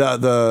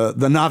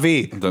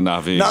Na'vi? The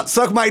Na'vi. Not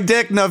suck my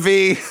dick,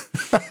 Na'vi.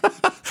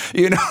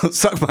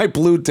 Suck my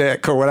blue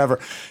dick or whatever.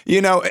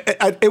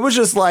 It was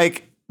just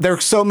like there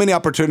are so many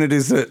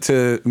opportunities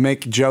to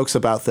make jokes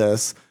about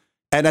this.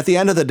 And at the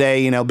end of the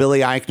day,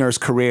 Billy Eichner's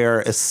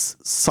career is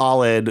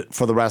solid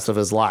for the rest of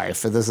his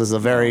life. This is a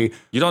very...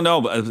 You don't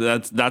know,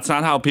 but that's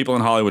not how people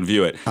in Hollywood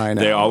view it. I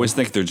know. They always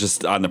think they're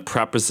just on the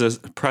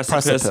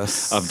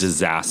precipice of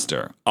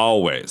disaster.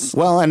 Always.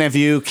 Well, and if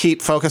you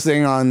keep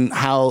focusing on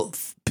how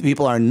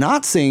people are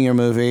not seeing your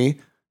movie,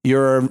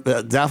 you're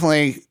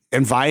definitely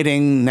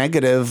inviting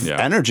negative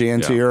energy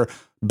into your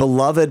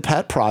beloved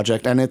pet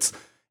project. And it's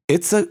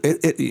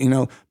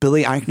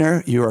Billy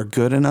Eichner, you are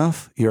good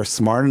enough, you're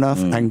smart enough,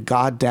 and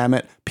God damn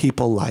it,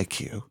 people like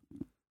you.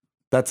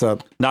 That's some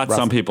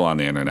people on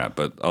the internet,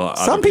 but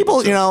some people,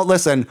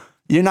 listen,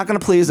 you're not going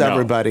to please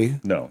everybody.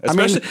 No,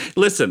 especially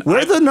listen. We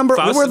were the number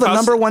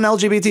one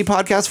LGBT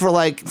podcast for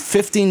like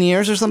 15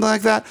 years or something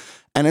like that.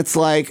 And it's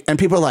like, and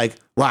people are like,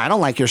 well, I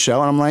don't like your show.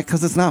 And I'm like,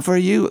 because it's not for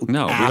you.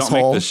 No, asshole.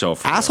 We don't make this show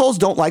for assholes.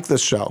 Don't like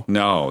this show.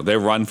 No, they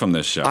run from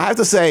this show. I have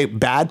to say,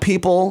 bad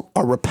people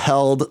are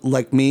repelled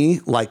like me,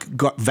 like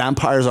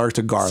vampires are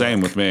to garlic. Same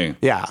with me.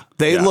 Yeah.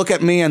 They look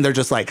at me and they're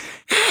just like,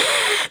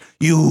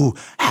 you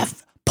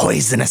have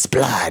poisonous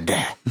blood.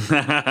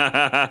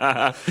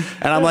 And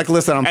I'm like,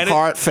 listen, I'm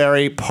part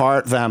fairy,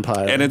 part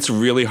vampire. And it's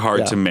really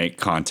hard to make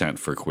content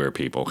for queer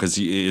people because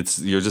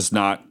you're just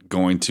not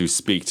going to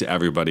speak to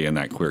everybody in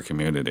that queer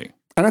community.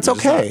 And it's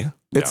okay.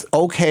 It's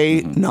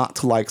okay not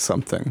to like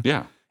something.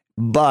 Yeah.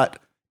 But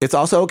it's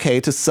also okay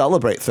to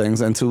celebrate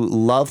things and to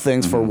love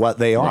things for what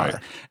they are. Right.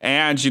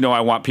 And, I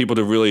want people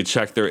to really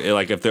check their,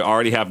 like, if they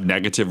already have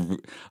negative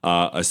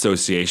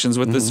associations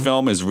with this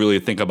film, is really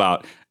think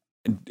about,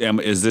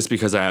 is this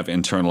because I have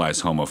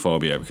internalized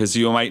homophobia? Because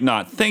you might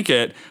not think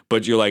it,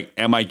 but you're like,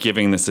 am I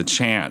giving this a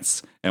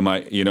chance? Am I,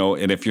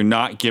 and if you're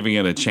not giving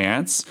it a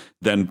chance,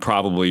 then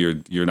probably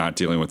you're not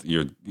dealing with,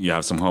 you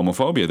have some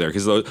homophobia there.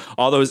 Because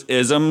all those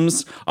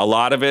isms, a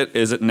lot of it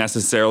isn't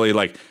necessarily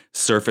like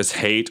surface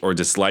hate or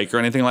dislike or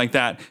anything like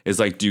that. It's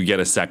like, do you get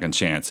a second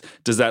chance?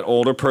 Does that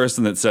older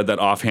person that said that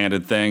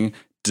offhanded thing,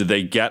 did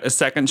they get a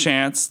second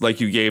chance?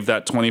 Like you gave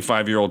that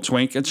 25-year-old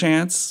twink a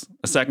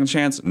second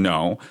chance?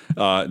 No.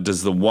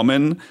 Does the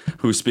woman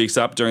who speaks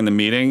up during the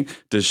meeting,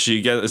 does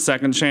she get a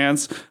second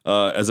chance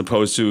as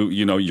opposed to,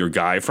 your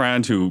guy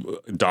friend who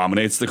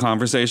dominates the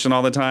conversation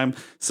all the time?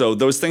 So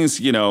those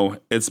things,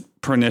 it's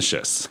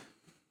pernicious.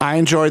 I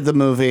enjoyed the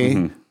movie.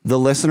 Mm-hmm. The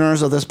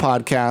listeners of this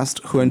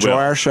podcast who enjoy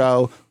our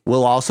show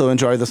will also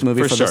enjoy this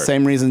movie for the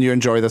same reason you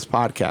enjoy this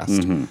podcast.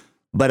 Mm-hmm.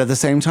 But at the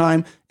same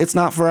time, it's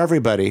not for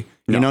everybody.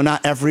 No.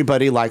 Not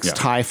everybody likes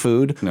Thai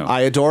food. No.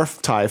 I adore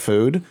Thai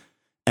food.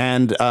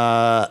 And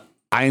I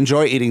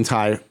enjoy eating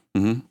Thai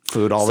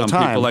food all the time.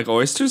 Some people like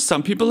oysters.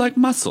 Some people like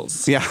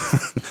mussels. Yeah.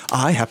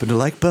 I happen to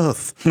like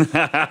both.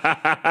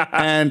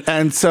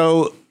 And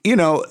so,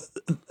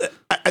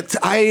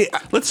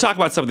 Let's talk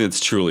about something that's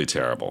truly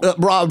terrible.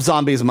 Rob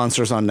Zombie's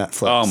Monsters on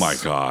Netflix. Oh my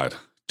God.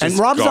 And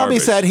Rob Zombie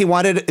said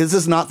this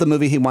is not the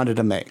movie he wanted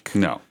to make.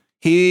 No.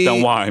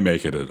 Then why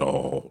make it at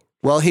all?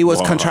 Well, he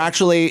was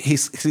contractually, he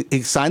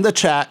signed the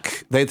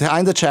check. They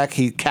signed the check.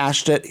 He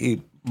cashed it.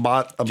 He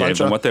bought Gave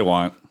them what they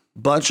want.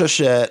 Bunch of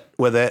shit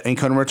with it, and he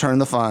couldn't return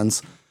the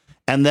funds.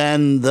 And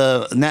then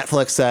the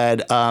Netflix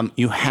said,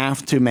 you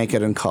have to make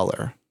it in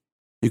color.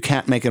 You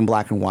can't make it in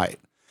black and white.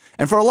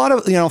 And for a lot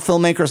of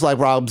filmmakers like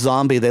Rob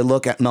Zombie, they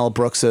look at Mel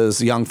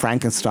Brooks's Young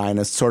Frankenstein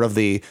as sort of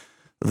the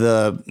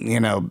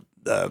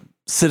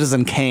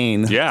Citizen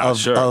Kane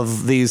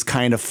of these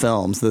kind of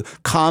films, the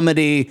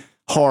comedy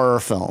horror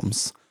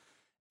films.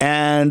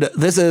 And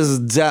this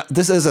is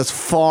as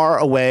far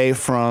away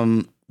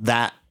from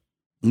that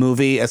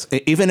movie as,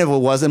 even if it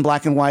was in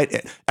black and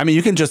white. I mean,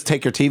 you can just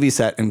take your TV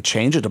set and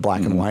change it to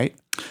black and white.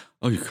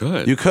 Oh, you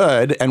could. You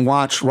could, and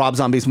watch Rob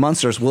Zombie's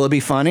Monsters. Will it be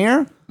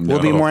funnier? No. Will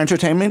it be more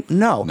entertainment?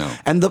 No.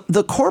 And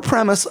the core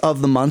premise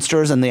of the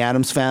Munsters and the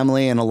Addams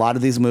Family and a lot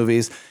of these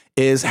movies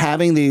is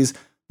having the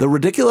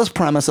ridiculous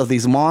premise of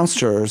these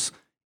monsters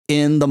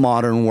in the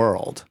modern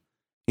world.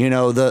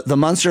 The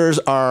Munsters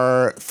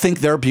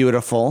think they're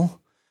beautiful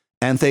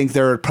and think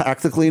they're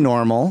practically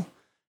normal,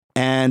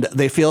 and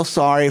they feel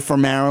sorry for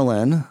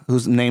Marilyn,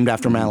 who's named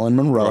after Marilyn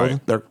Monroe,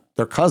 Right.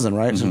 their cousin,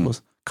 right? It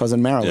was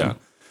cousin Marilyn.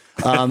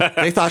 Yeah.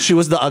 They thought she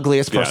was the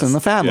ugliest person in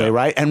the family,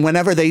 right? And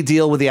whenever they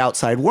deal with the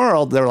outside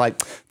world, they're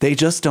like, they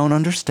just don't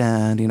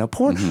understand.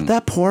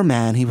 That poor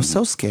man, he was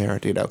so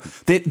scared.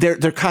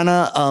 They're kind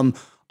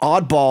of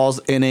oddballs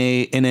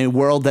in a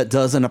world that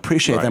doesn't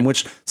appreciate them,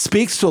 which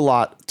speaks to a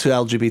lot to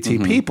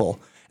LGBT people.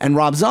 And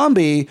Rob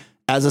Zombie,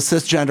 as a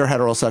cisgender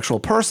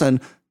heterosexual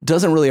person,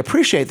 doesn't really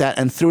appreciate that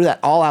and threw that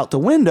all out the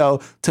window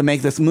to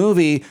make this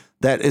movie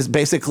that is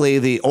basically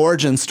the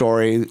origin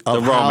story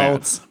of how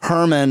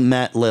Herman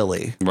met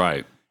Lily.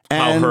 Right.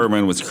 How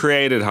Herman was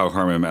created, how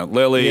Herman met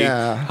Lily,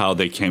 how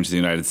they came to the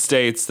United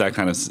States, that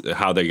kind of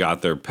how they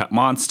got their pet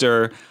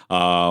monster.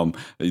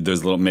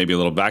 There's maybe a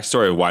little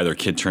backstory of why their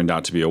kid turned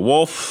out to be a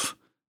wolf.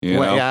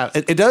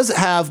 It does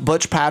have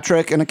Butch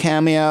Patrick in a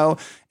cameo.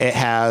 It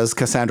has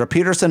Cassandra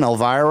Peterson,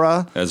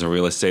 Elvira, as a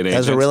real estate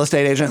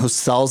agent who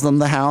sells them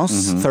the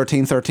house,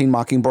 1313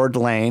 Mockingbird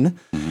Lane.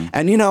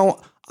 And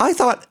I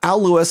thought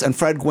Al Lewis and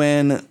Fred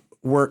Gwynne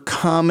were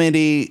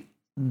comedy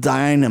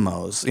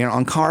dynamos,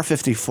 on Car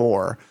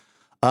 54.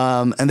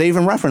 And they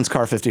even reference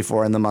Car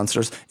 54 in the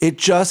Munsters. It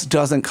just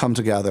doesn't come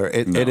together.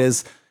 It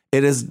is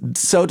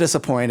so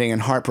disappointing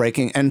and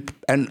heartbreaking,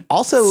 and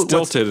also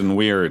stilted and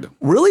weird.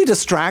 Really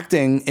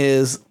distracting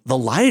is the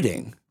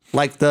lighting,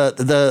 like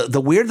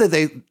the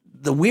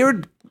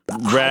weird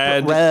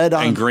red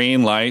and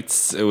green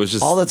lights. It was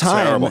just all the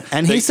time. Terrible.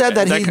 And he said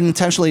that he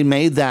intentionally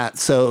made that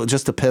so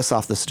just to piss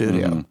off the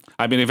studio.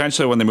 I mean,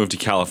 eventually when they moved to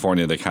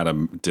California, they kind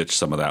of ditched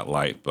some of that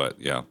light,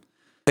 but yeah,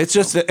 it's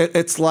just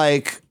it's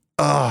like.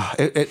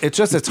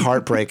 It's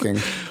heartbreaking.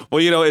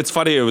 Well, it's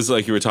funny. It was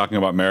like you were talking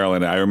about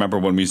Marilyn. I remember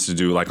when we used to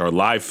do like our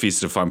live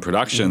Feast of Fun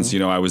productions,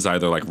 I was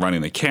either like running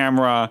the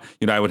camera,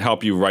 I would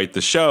help you write the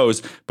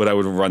shows, but I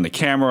would run the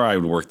camera. I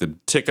would work the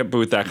ticket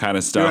booth, that kind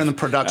of stuff. You're in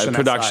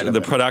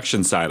the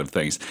production side of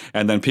things.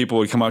 And then people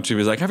would come up to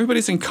me and be like,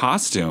 everybody's in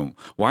costume.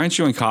 Why aren't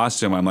you in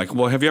costume? I'm like,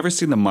 well, have you ever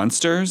seen the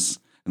Munsters?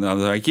 And they're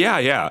like,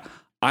 yeah.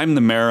 I'm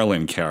the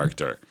Marilyn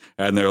character.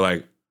 And they're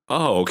like,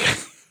 oh, okay.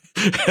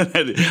 And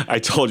then I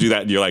told you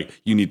that, and you're like,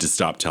 you need to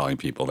stop telling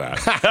people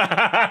that.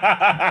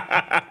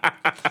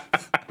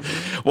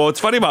 Well,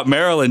 what's funny about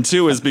Marilyn,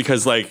 too, is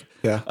because,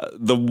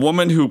 the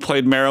woman who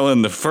played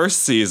Marilyn the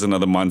first season of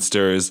the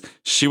Munsters,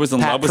 she was in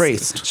love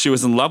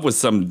with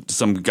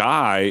some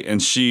guy,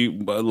 and she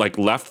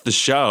left the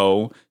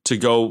show to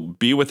go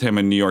be with him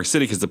in New York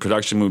City because the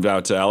production moved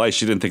out to LA.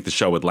 She didn't think the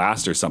show would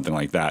last or something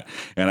like that.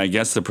 And I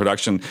guess the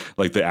production,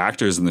 the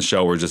actors in the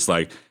show were just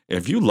like,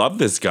 if you love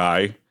this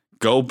guy,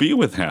 go be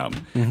with him.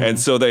 And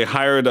so they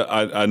hired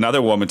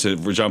another woman to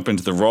jump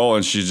into the role,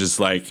 and she's just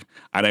like,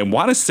 and I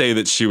want to say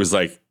that she was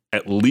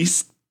at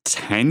least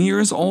 10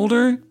 years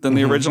older than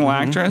the original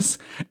actress,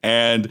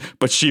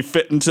 but she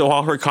fit into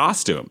all her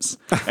costumes.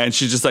 And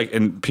she's just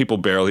and people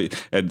barely,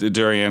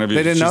 during interviews,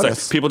 they didn't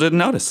notice. People didn't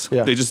notice.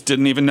 Yeah. They just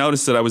didn't even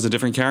notice that I was a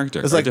different character.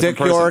 It's like Dick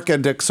York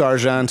and Dick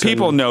Sargent.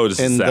 People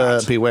noticed in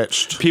that. The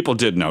Bewitched. People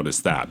did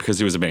notice that because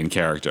he was a main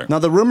character. Now,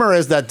 the rumor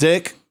is that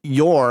Dick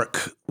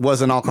York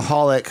was an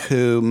alcoholic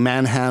who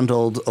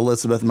manhandled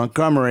Elizabeth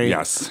Montgomery,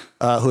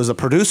 who was a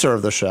producer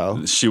of the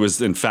show. She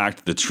was, in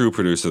fact, the true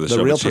producer of the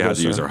show, but she had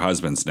to use her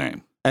husband's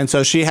name. And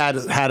so she had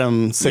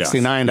him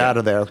 69 out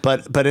of there.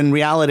 But in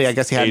reality, I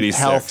guess he had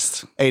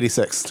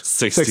 86th.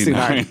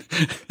 69.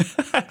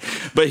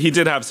 But he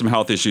did have some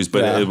health issues,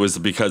 but it was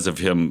because of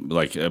him,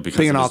 because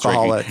being an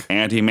alcoholic. Drinking.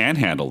 And he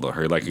manhandled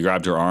her, he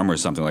grabbed her arm or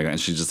something like that. And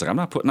she's just like, I'm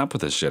not putting up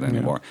with this shit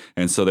anymore.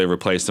 And so they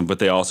replaced him, but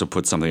they also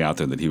put something out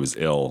there that he was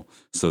ill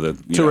so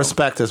that, to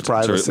respect his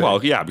privacy.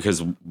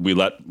 Because we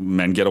let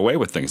men get away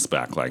with things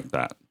back like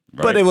that.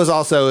 Right. But it was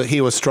also,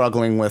 he was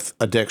struggling with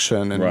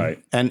addiction.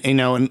 And, and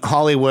in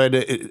Hollywood,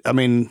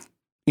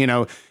 you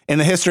know, in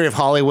the history of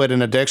Hollywood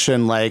and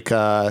addiction, like,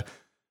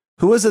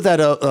 who was it that,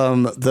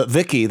 the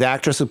Vicky, the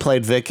actress who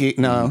played Vicky?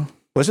 No,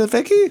 was it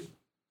Vicky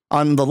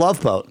on The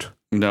Love Boat?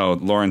 No,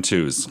 Lauren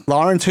Tews.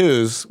 Lauren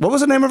Tews. What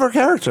was the name of her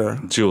character?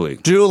 Julie.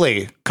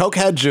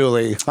 Cokehead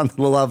Julie on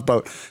The Love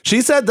Boat.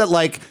 She said that,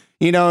 like,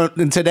 you know,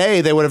 today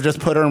they would have just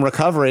put her in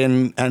recovery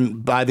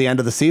and by the end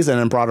of the season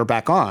and brought her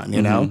back on,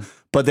 you know?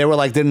 But they were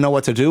like, didn't know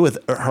what to do with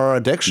her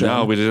addiction.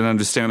 No, we didn't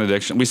understand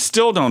addiction. We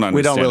still don't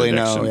understand addiction. We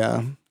don't really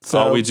know, yeah. So,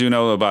 all we do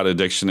know about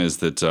addiction is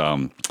that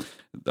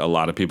a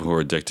lot of people who are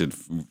addicted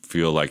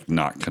feel like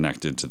not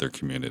connected to their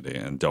community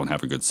and don't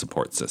have a good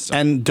support system.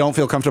 And don't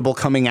feel comfortable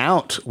coming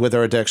out with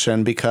their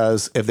addiction,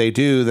 because if they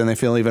do, then they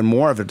feel even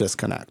more of a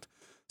disconnect.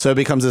 So it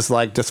becomes this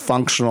like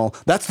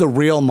dysfunctional, that's the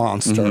real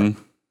monster,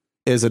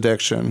 is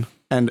addiction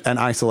and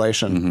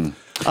isolation.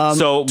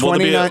 So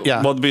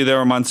will be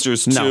there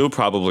monsters too? No,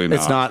 probably not.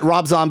 It's not.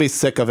 Rob Zombie's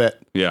sick of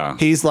it. Yeah.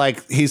 He's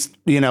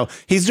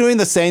doing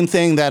the same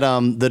thing that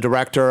the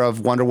director of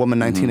Wonder Woman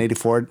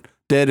 1984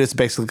 did, is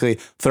basically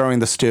throwing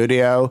the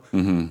studio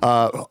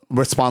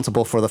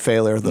responsible for the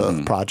failure of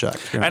the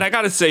project. Yeah. And I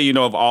got to say, you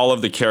know, of all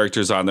of the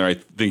characters on there, I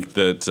think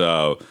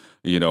that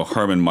you know,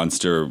 Herman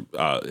Munster,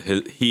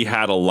 he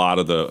had a lot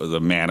of the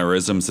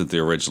mannerisms that the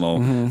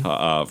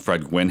original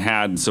Fred Gwynne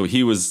had. And so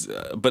he was,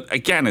 but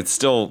again, it's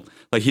still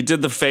like he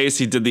did the face,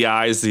 he did the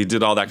eyes, he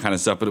did all that kind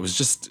of stuff, but it was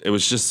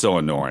just so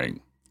annoying.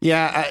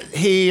 Yeah,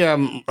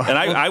 and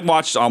I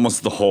watched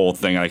almost the whole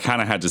thing. I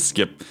kind of had to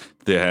skip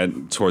the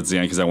head towards the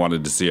end because I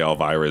wanted to see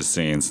Elvira's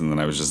scenes, and then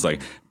I was just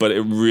like, but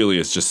it really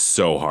is just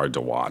so hard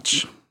to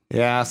watch.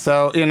 Yeah,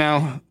 so, you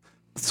know,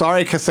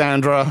 sorry,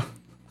 Cassandra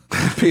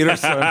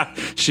Peterson.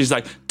 She's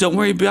like, don't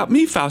worry about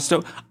me,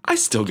 Fausto. I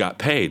still got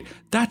paid.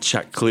 That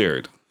check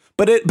cleared.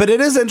 But it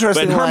is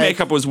interesting. But her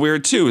makeup was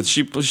weird too.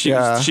 She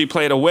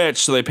played a witch,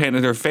 so they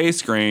painted her face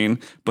green,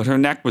 but her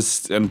neck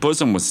and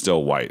bosom was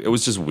still white. It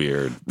was just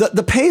weird.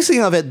 The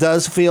pacing of it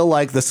does feel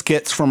like the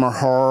skits from a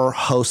horror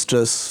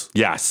hostess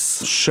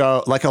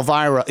show, like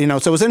Elvira. You know,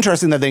 so it was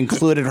interesting that they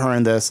included her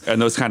in this. And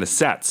those kind of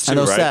sets too, and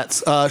those right?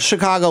 sets.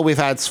 Chicago, we've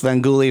had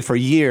Svengoolie for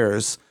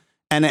years,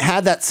 and it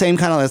had that same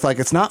kind of, it's like,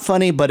 it's not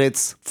funny, but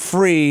it's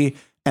free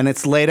and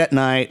it's late at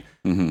night.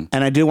 And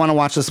I do want to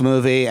watch this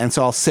movie, and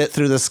so I'll sit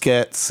through the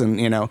skits.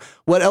 And, you know,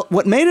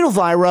 what made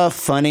Elvira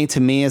funny to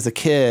me as a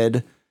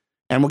kid,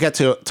 and we'll get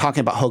to talking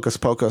about Hocus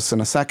Pocus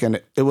in a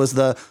second, it was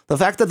the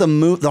fact that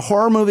the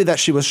horror movie that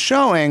she was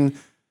showing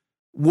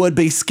would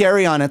be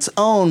scary on its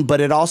own,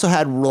 but it also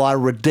had a lot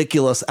of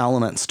ridiculous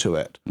elements to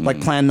it,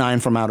 like Plan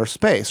 9 from Outer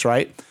Space,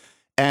 right?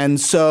 And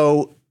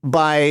so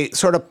by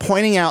sort of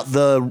pointing out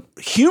the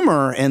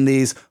humor in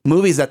these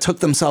movies that took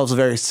themselves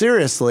very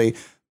seriously,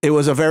 it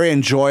was a very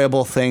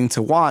enjoyable thing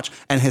to watch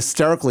and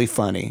hysterically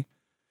funny.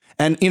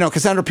 And, you know,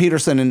 Cassandra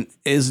Peterson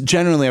is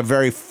generally a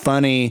very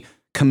funny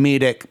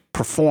comedic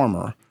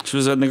performer. She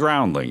was in The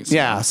Groundlings.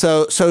 Yeah.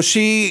 So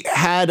she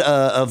had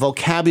a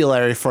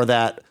vocabulary for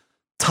that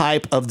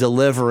type of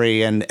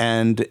delivery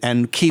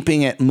and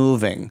keeping it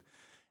moving.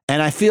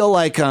 And I feel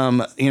like, you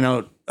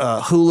know,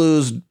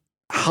 Hulu's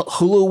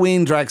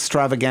Huluween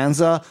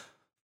Dragstravaganza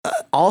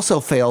also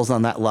fails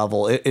on that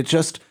level. It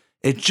just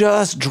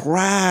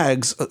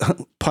drags,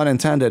 pun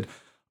intended,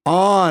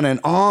 on.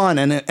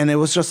 And it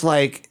was just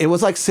like, it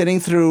was like sitting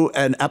through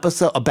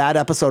a bad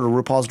episode of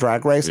RuPaul's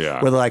Drag Race,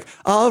 where they're like,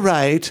 all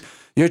right,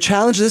 your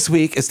challenge this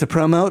week is to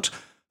promote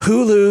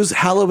Hulu's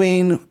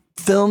Halloween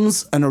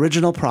films and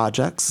original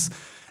projects.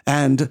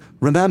 And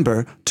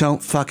remember,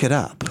 don't fuck it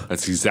up.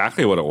 That's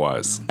exactly what it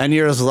was. And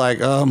you're just like,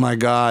 oh my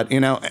God, you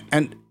know,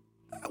 and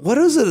what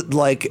is it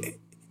like?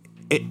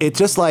 It's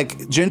just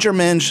like Ginger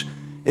Minj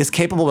is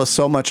capable of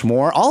so much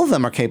more. All of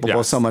them are capable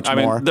of so much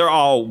more. They're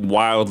all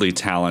wildly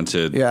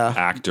talented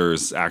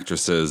actors,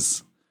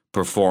 actresses,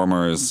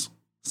 performers.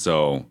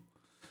 So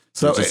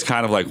it's just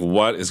kind of like,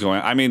 what is going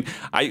on? I mean,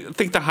 I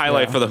think the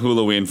highlight for the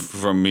Halloween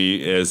for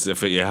me is,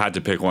 if you had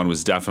to pick one,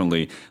 was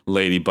definitely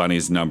Lady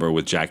Bunny's number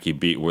with Jackie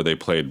Beat, where they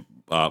played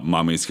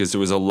mummies, because there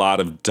was a lot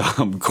of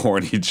dumb,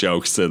 corny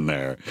jokes in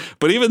there.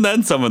 But even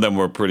then, some of them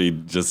were pretty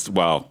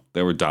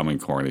they were dumb and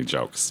corny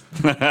jokes.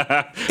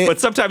 But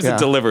sometimes it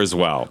delivers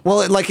well.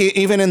 Well, like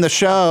even in the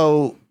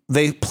show,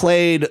 they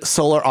played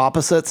Solar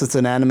Opposites. It's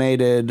an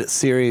animated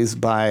series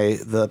by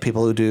the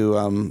people who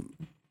do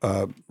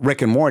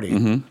Rick and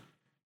Morty.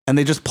 And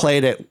they just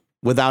played it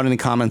without any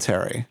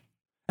commentary.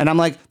 And I'm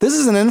like, this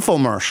is an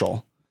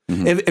infomercial.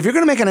 If you're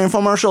going to make an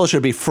infomercial, it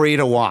should be free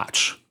to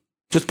watch.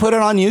 Just put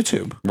it on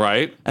YouTube.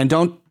 Right. And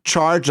don't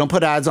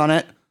put ads on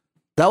it.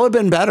 That would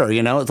have been better,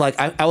 you know? It's like,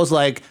 I was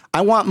like,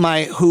 I want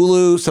my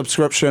Hulu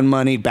subscription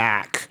money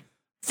back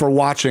for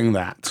watching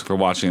that.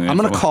 I'm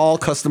going to call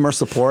customer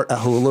support at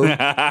Hulu.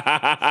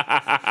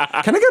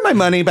 Can I get my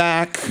money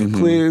back,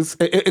 please?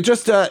 It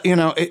just, you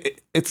know,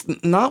 it's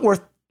not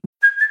worth.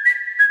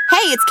 Hey,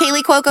 Hey, it's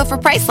Kaylee Cuoco for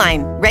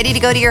Priceline. Ready to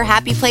go to your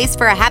happy place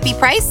for a happy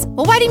price?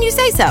 Well, why didn't you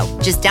say so?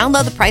 Just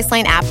download the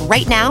Priceline app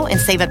right now and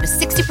save up to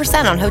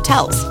 60% on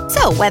hotels.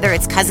 So whether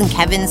it's Cousin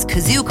Kevin's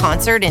Kazoo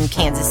Concert in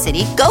Kansas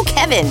City, go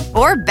Kevin,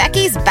 or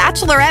Becky's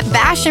Bachelorette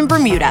Bash in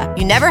Bermuda,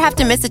 you never have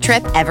to miss a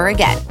trip ever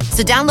again.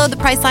 So download the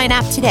Priceline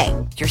app today.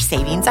 Your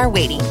savings are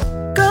waiting.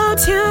 Go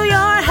to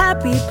your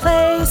happy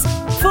place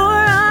for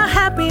a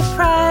happy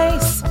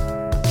price.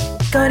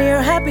 Go to your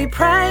happy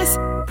price,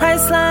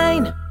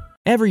 Priceline.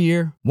 Every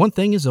year, one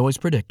thing is always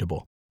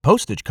predictable.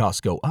 Postage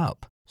costs go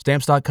up.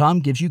 Stamps.com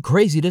gives you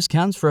crazy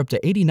discounts for up to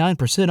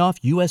 89% off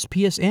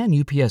USPS and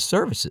UPS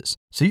services,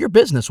 so your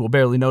business will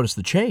barely notice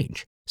the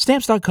change.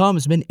 Stamps.com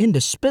has been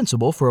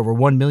indispensable for over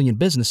 1 million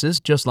businesses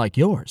just like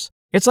yours.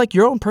 It's like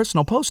your own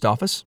personal post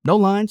office. No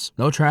lines,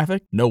 no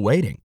traffic, no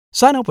waiting.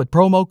 Sign up with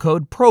promo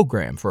code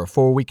PROGRAM for a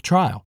 4-week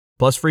trial,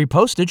 plus free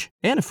postage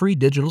and a free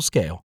digital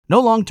scale. No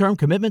long-term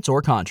commitments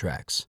or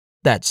contracts.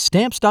 That's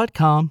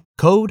Stamps.com,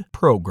 code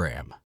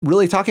PROGRAM.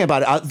 Really talking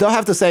about it, they'll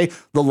have to say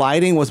the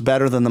lighting was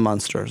better than the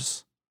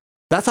Munsters.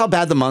 That's how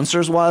bad the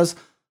Munsters was,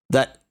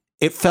 that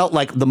it felt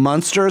like the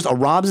Munsters, a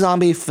Rob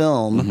Zombie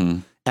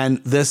film, and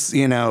this,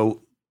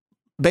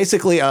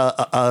 basically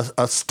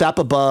a step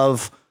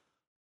above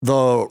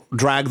the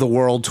Drag the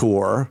World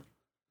tour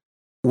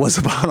was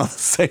about on the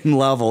same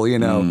level,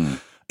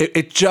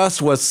 It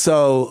just was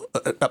so,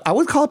 I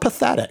would call it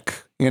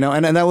pathetic,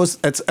 and that was,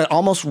 it's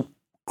almost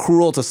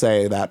cruel to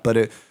say that,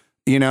 but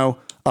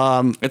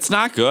it's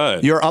not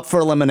good. You're up for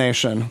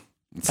elimination.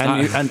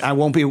 And I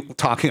won't be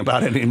talking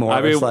about it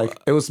anymore.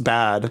 It was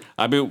bad.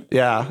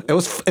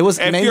 It was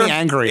made me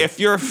angry. If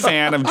you're a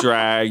fan of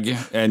drag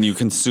and you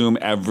consume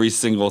every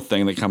single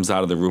thing that comes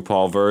out of the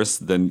RuPaul verse,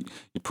 then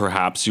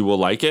perhaps you will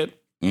like it.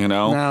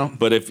 No.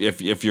 But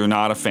if you're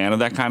not a fan of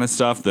that kind of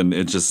stuff, then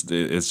it's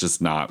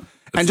just not.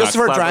 And just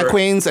for drag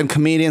queens and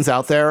comedians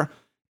out there,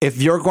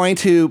 if you're going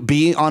to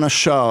be on a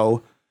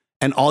show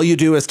and all you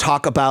do is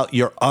talk about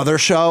your other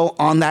show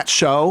on that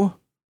show,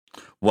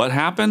 what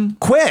happened?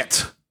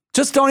 Quit.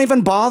 Just don't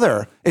even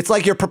bother. It's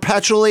like you're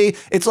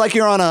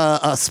on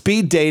a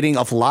speed dating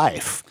of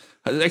life.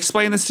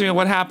 Explain this to me.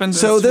 What happened?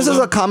 So this is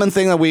a common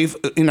thing that we've,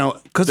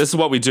 because this is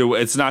what we do.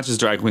 It's not just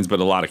drag queens, but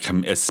a lot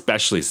of,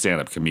 especially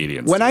stand-up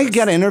comedians. When I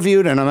get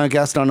interviewed and I'm a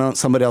guest on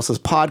somebody else's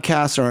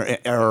podcast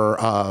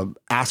or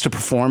asked to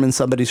perform in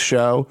somebody's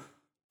show,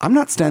 I'm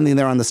not standing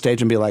there on the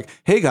stage and be like,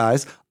 hey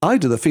guys, I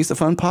do the Feast of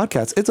Fun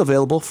podcast. It's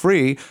available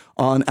free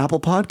on Apple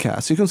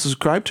Podcasts. You can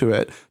subscribe to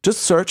it. Just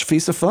search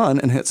Feast of Fun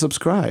and hit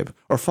subscribe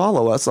or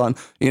follow us on,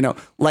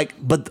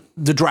 but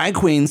the drag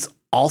queens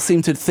all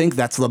seem to think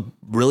that's the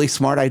really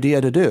smart idea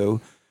to do.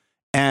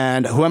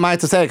 And who am I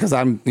to say? Because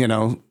I'm,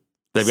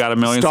 they've got 1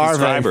 million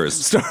subscribers.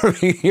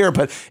 Starving here,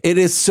 but it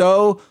is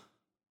so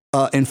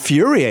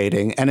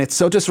infuriating and it's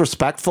so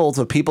disrespectful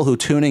to people who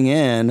tuning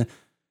in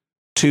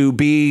to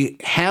be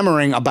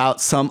hammering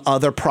about some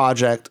other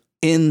project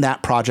in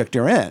that project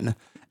you're in.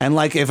 And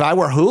if I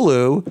were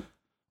Hulu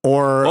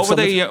or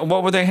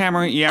what were they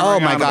hammering? Oh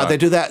my God, they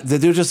do that. They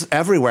do just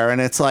everywhere. And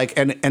it's like,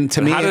 and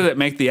to me, how did it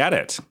make the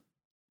edit?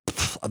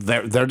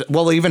 They're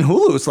even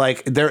Hulu's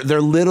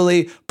they're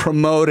literally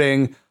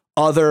promoting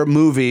other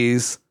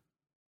movies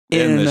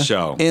in the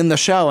show.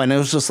 And it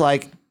was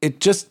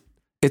just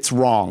it's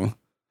wrong.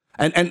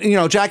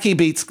 And Jackie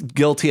Beat's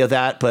guilty of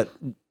that, but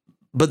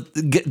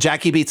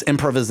Jackie Beat's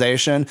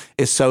improvisation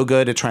is so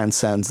good it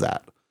transcends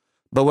that.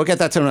 But we'll get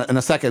that to in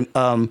a second.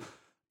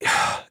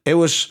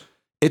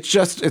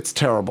 It's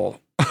terrible.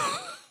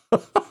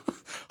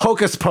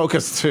 Hocus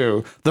Pocus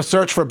 2, The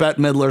Search for Bette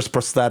Midler's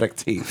Prosthetic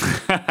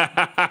Teeth.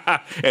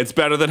 It's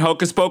better than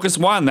Hocus Pocus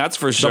 1, that's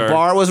for sure. The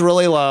bar was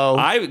really low.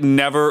 I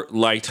never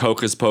liked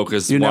Hocus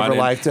Pocus 1. You never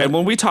liked it? And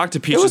when we talked to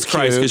Peaches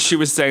Christ, because she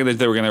was saying that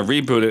they were going to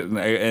reboot it,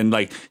 and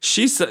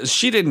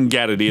she didn't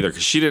get it either,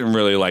 because she didn't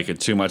really like it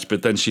too much,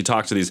 but then she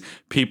talked to these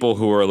people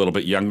who were a little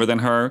bit younger than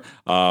her,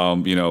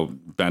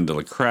 Ben de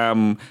la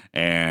Creme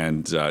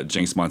and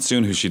Jinx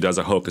Monsoon, who she does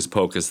a Hocus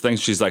Pocus thing.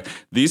 She's like,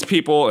 these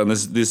people and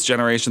this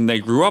generation, they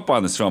grew up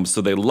on this film,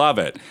 so they love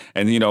it.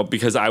 And,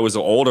 because I was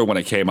older when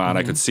it came on,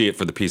 I could see it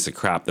for the piece of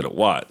crap that it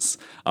was.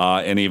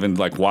 And even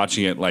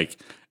watching it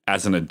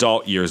as an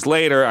adult years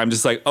later, I'm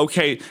just like,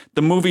 okay,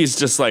 the movie's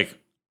just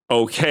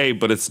okay,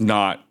 but it's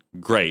not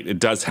great. It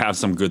does have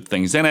some good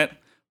things in it,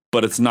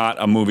 but it's not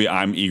a movie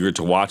I'm eager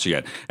to watch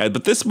again.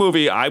 But this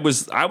movie, I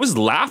was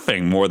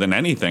laughing more than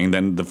anything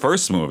than the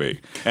first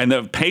movie, and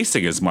the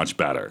pacing is much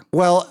better.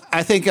 Well,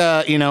 I think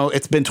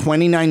it's been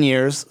 29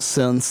 years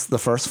since the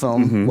first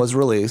film was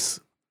released,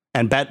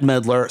 and Bette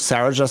Midler,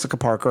 Sarah Jessica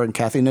Parker, and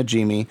Kathy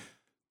Najimy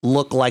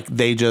look like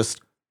they just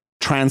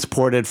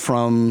transported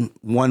from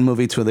one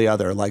movie to the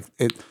other.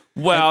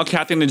 Well,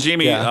 Kathy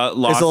Najimy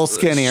lost. Is a little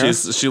skinnier.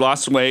 She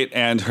lost weight,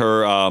 and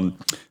her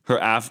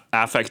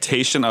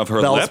affectation of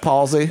her Bell's lip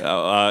palsy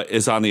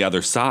is on the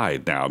other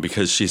side now,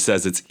 because she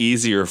says it's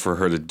easier for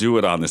her to do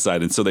it on this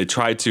side. And so they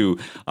try to,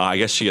 I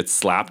guess she gets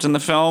slapped in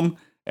the film,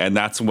 and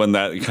that's when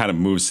that kind of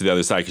moves to the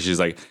other side, because she's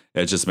like,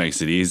 it just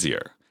makes it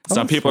easier.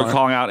 Some people are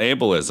calling out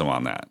ableism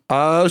on that.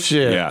 Oh,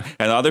 shit. Yeah.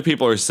 And other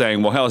people are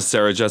saying, well, hell,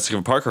 Sarah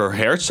Jessica Parker, her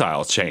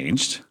hairstyle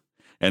changed.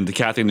 And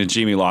Kathy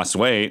Najimy lost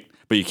weight.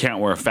 But you can't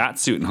wear a fat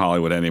suit in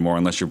Hollywood anymore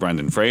unless you're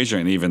Brendan Fraser.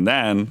 And even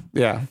then,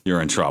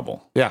 you're in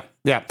trouble. Yeah.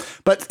 Yeah.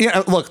 But,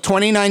 look,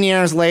 29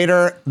 years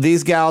later,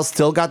 these gals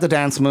still got the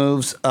dance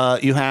moves.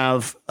 You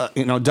have,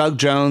 Doug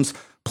Jones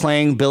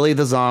playing Billy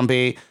the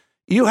Zombie.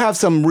 You have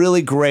some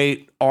really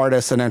great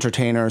artists and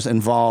entertainers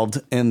involved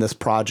in this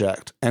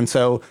project. And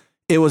so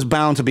it was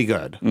bound to be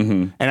good.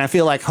 Mm-hmm. And I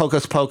feel like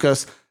Hocus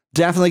Pocus,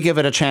 definitely give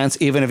it a chance,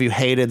 even if you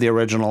hated the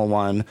original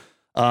one.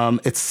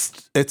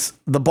 It's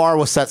the bar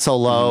was set so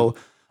low.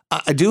 Mm-hmm.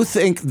 I do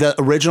think the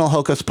original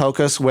Hocus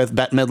Pocus with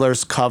Bette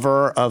Midler's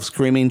cover of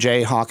Screaming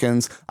Jay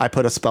Hawkins, I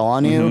Put a Spell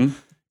on You,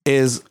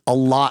 is a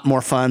lot more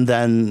fun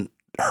than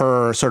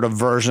her sort of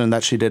version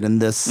that she did in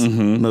this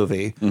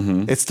movie.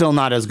 Mm-hmm. It's still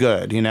not as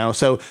good,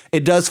 So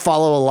it does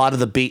follow a lot of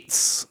the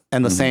beats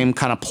and the same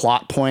kind of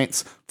plot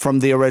points from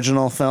the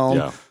original film.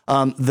 Yeah.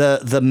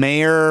 The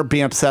mayor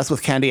being obsessed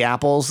with candy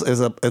apples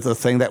is a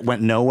thing that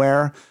went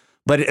nowhere.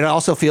 But it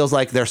also feels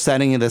like they're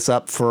setting this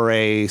up for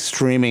a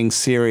streaming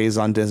series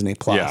on Disney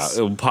Plus.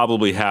 Yeah, it'll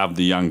probably have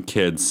the young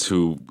kids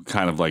who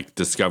kind of like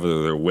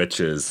discover they're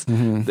witches.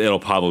 Mm-hmm. It'll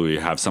probably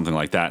have something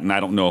like that. And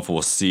I don't know if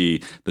we'll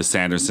see the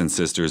Sanderson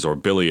sisters or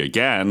Billy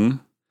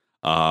again.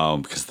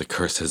 Because the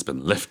curse has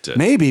been lifted.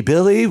 Maybe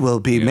Billy will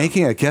be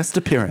making a guest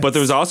appearance. But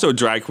there's also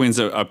drag queens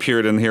that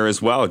appeared in here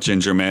as well.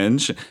 Ginger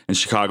Minj and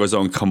Chicago's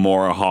own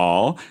Kimora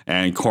Hall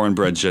and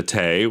Cornbread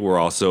Jeté were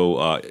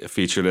also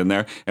featured in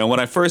there. And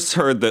when I first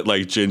heard that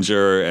like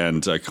Ginger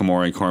and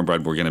Kimora and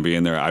Cornbread were going to be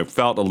in there, I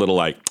felt a little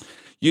like,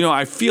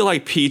 I feel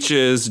like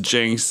Peaches,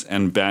 Jinx,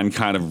 and Ben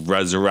kind of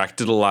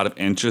resurrected a lot of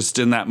interest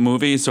in that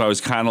movie. So I was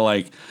kind of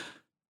like,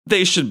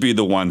 they should be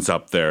the ones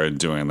up there and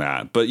doing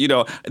that. But,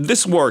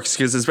 this works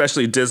because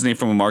especially Disney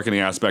from a marketing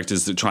aspect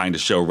is trying to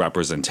show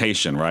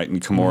representation, right?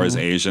 And Kimora is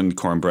Asian,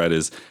 Cornbread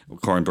is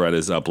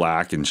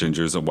black, and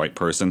Ginger's a white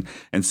person.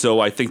 And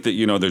so I think that,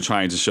 they're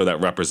trying to show that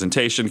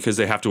representation because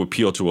they have to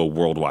appeal to a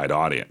worldwide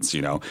audience,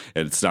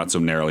 It's not so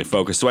narrowly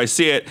focused. So I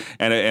see it,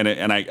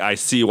 and I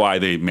see why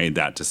they made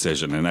that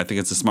decision. And I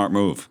think it's a smart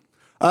move.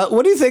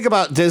 What do you think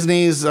about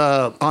Disney's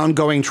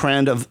ongoing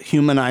trend of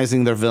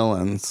humanizing their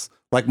villains?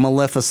 Like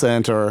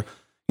Maleficent or,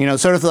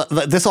 sort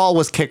of this all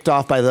was kicked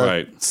off by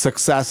the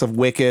success of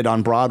Wicked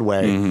on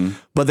Broadway,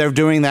 but they're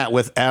doing that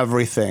with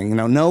everything.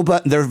 No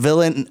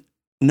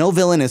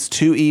villain is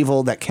too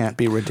evil that can't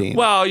be redeemed.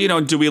 Well,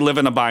 do we live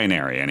in a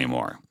binary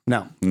anymore?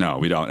 No,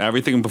 we don't.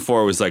 Everything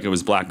before was like it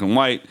was black and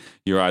white.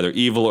 You're either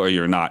evil or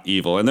you're not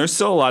evil. And there's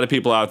still a lot of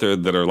people out there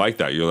that are like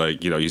that. You're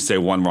like, you say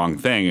one wrong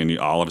thing and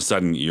all of a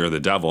sudden you're the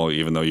devil,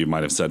 even though you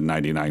might have said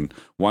 99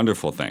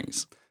 wonderful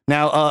things.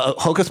 Now,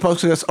 Hocus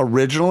Pocus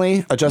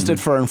originally adjusted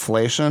for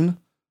inflation.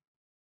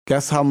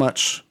 Guess how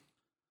much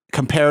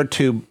compared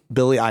to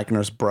Billy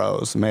Eichner's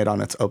Bros made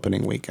on its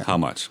opening weekend? How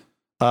much?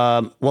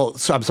 I'm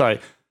sorry.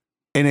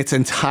 In its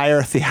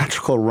entire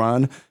theatrical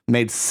run,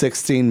 made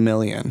 $16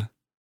 million.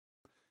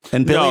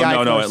 And Billy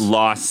Eichner's, it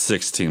lost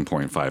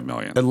 $16.5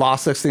 million. It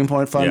lost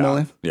 $16.5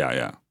 million?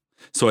 Yeah.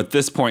 So at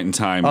this point in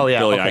time, Billy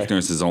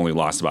Eichner's has only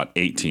lost about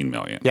 $18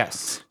 million.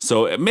 Yes.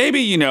 So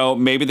maybe,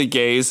 maybe the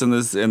gays and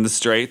the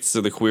straights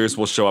or the queers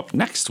will show up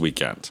next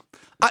weekend.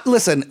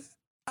 Listen,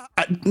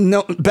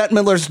 no, Bette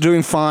Midler's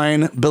doing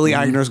fine. Billy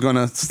Eichner's going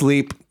to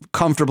sleep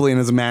comfortably in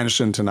his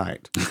mansion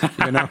tonight.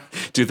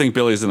 Do you think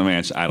Billy's in the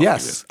mansion? I don't think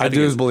he is. I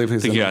do believe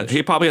he's in the mansion.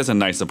 He probably has a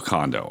nice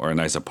condo or a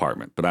nice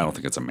apartment, but I don't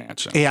think it's a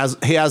mansion. He has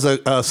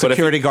a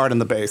security guard in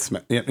the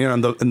basement,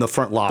 in the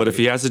front lobby. But if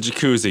he has a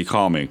jacuzzi,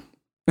 call me.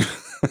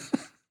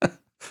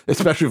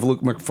 Especially if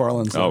Luke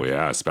McFarlane's Oh,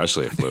 yeah,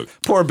 especially if Luke.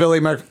 Poor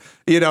Billy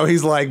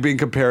he's like being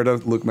compared to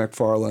Luke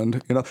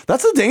McFarlane.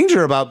 That's the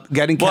danger about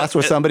getting cast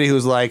with somebody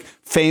who's like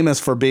famous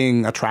for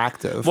being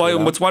attractive.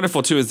 Well, what's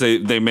wonderful too is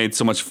they made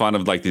so much fun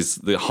of like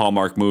the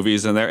Hallmark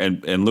movies in there,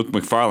 and Luke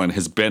McFarlane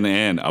has been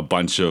in a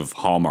bunch of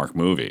Hallmark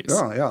movies.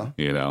 Oh,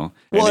 yeah.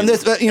 Well, and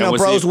this,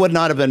 Bros would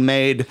not have been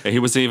made. He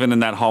was even in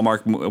that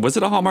Hallmark. Was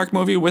it a Hallmark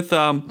movie with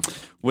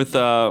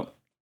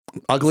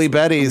Ugly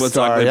Betty's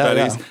star? Ugly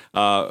Betty's.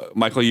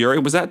 Michael Urie,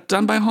 was that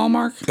done by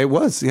Hallmark? It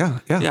was, yeah.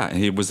 Yeah,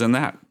 he was in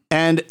that.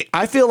 And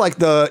I feel like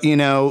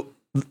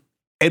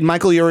if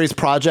Michael Urie's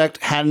project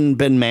hadn't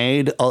been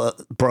made,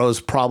 Bros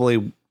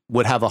probably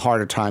would have a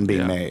harder time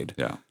being made.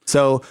 Yeah.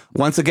 So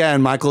once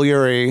again, Michael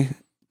Urie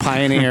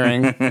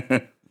pioneering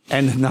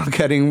and not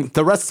getting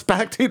the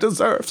respect he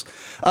deserves.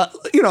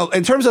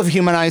 In terms of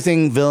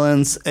humanizing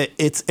villains,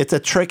 it's a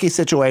tricky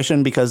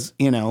situation because,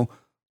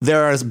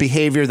 there is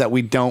behavior that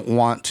we don't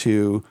want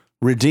to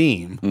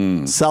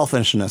redeem.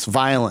 Selfishness,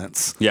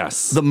 violence.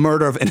 Yes. The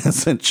murder of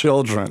innocent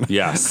children.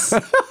 Yes.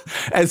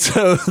 And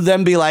so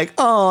then be like,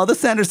 oh, the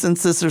Sanderson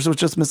sisters were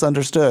just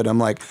misunderstood. I'm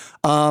like,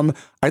 I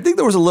think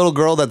there was a little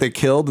girl that they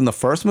killed in the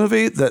first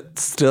movie that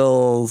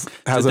still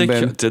hasn't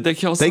been. Did they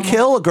kill someone? They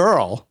kill a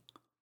girl.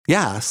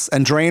 Yes.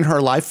 And drain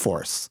her life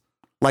force.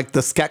 Like the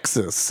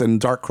Skeksis in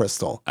Dark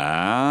Crystal.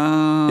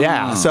 Ah.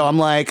 Yeah. So I'm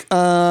like,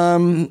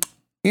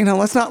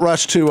 let's not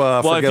rush to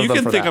well, forgive if you them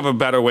can for think that. of a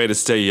better way to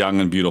stay young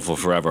and beautiful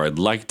forever, I'd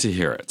like to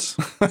hear it.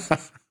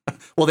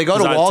 Well, they go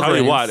to Walgreens. I'll tell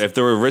you what, if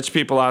there were rich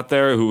people out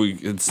there who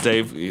could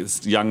stay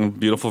young and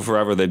beautiful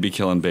forever, they'd be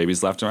killing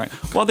babies left and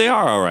right. Well, they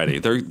are already.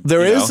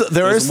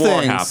 There's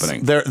war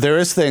happening. There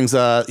is things.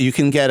 You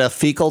can get a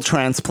fecal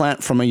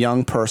transplant from a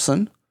young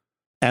person,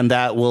 and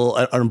that will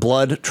a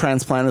blood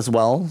transplant as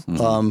well.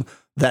 Mm-hmm.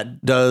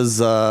 That does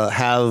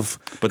have,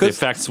 but the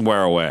effects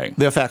wear away.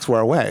 The effects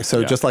wear away.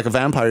 So just like a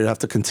vampire, you have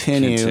to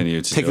continue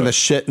taking the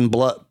shit and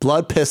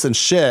blood, piss, and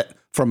shit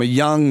from a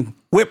young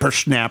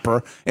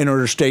whippersnapper in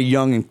order to stay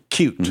young and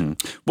cute.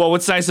 Mm-hmm. Well,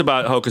 what's nice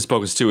about Hocus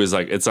Pocus 2 is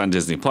like it's on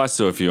Disney Plus.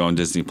 So if you own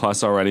Disney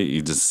Plus already,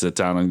 you just sit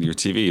down on your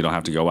TV. You don't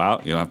have to go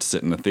out. You don't have to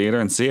sit in the theater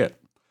and see it.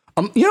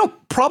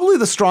 Probably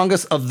the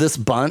strongest of this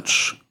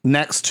bunch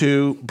next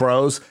to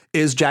Bros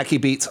is Jackie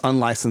Beats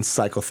Unlicensed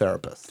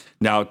Psychotherapist.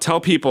 Now, tell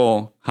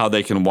people how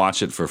they can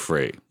watch it for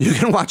free. You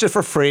can watch it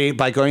for free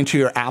by going to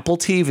your Apple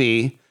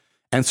TV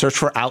and search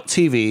for Out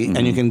TV,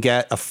 and you can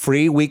get a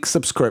free week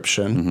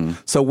subscription. Mm-hmm.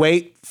 So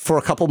wait for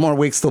a couple more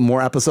weeks till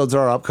more episodes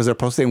are up because they're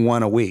posting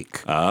one a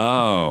week.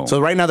 Oh. So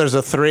right now there's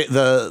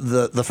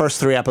the first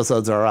 3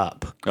 episodes are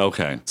up.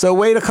 Okay. So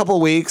wait a couple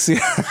weeks.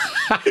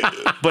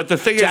 But the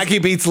thing Jackie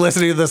Beats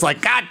listening to this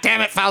like, God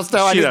damn it,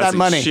 Fausto, I need that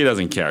money. She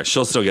doesn't care.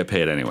 She'll still get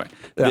paid anyway.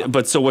 Yeah.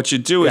 But so what you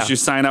do is you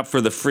sign up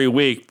for the free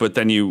week, but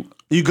then you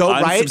go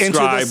right into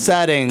the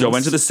settings. Go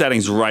into the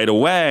settings right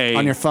away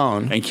on your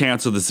phone and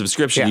cancel the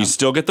subscription. Yeah. You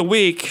still get the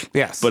week.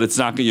 Yes. But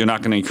you're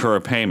not going to incur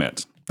a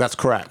payment. That's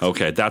correct.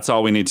 Okay, that's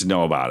all we need to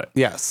know about it.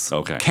 Yes.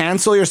 Okay.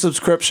 Cancel your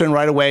subscription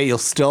right away. You'll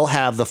still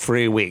have the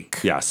free week.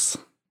 Yes.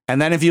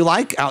 And then if you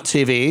like Out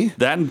TV,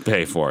 then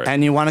pay for it.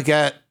 And you want to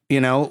get,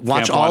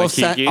 watch all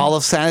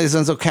of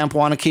seasons of Camp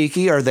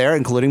Wanakiki are there,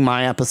 including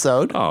my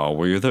episode. Oh,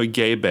 where you're the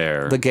gay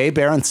bear. The gay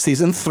bear in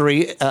season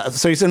 3,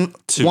 season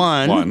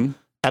 1,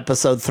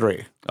 episode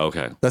 3.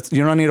 Okay.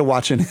 You don't need to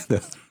watch any of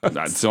this.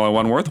 That's the only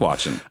one worth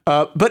watching.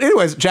 But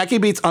anyways, Jackie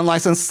Beats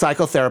Unlicensed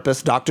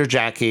Psychotherapist, Dr.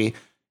 Jackie,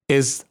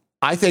 is,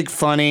 I think,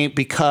 funny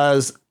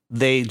because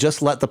they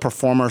just let the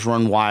performers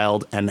run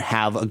wild and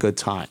have a good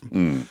time.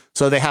 Mm.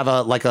 So they have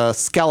a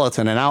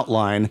skeleton, an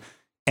outline,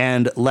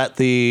 and let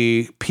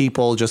the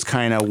people just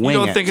kind of wing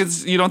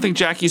it. You don't think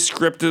Jackie's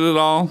scripted at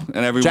all?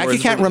 And Jackie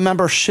can't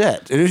remember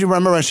shit. Did you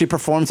remember when she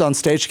performs on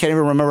stage? She can't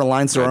even remember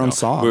lines to her own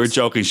songs. We were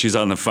joking. She's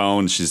on the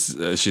phone.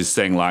 She's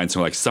saying lines.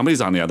 So like somebody's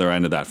on the other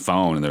end of that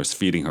phone, and they're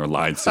feeding her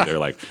lines. So they're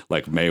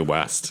like Mae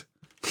West.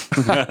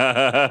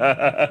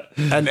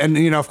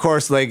 and of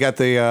course they get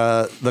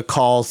the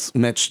calls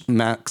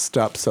mixed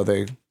up, so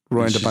they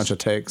ruined a bunch of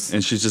takes.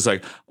 And she's just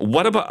like,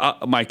 what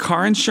about my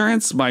car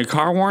insurance? My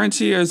car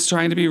warranty is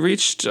trying to be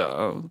reached.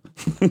 So,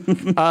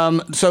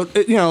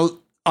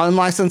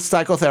 unlicensed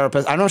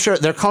psychotherapist. I'm not sure.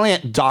 They're calling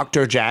it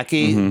Dr.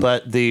 Jackie,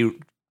 but the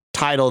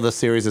title of the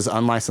series is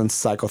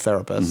Unlicensed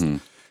Psychotherapist. Mm-hmm.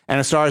 And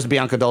it stars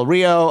Bianca Del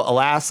Rio,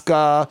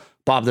 Alaska,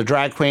 Bob the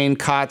Drag Queen,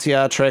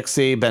 Katya,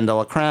 Trixie, Ben de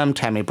la Creme,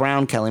 Tammy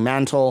Brown, Kelly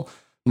Mantle,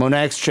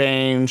 Monet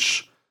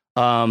Exchange,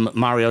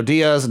 Mario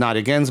Diaz,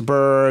 Nadia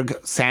Ginsburg,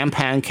 Sam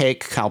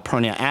Pancake,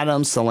 Calpurnia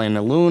Adams,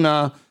 Selena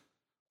Luna,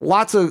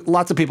 lots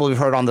of people we've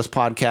heard on this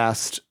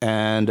podcast,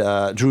 and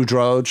Drew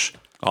Droge.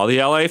 All the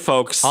LA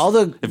folks.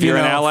 If you're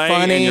in LA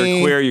funny, and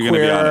you're queer, you're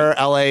going to be on it.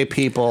 LA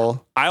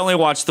people. I only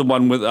watched the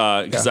one with,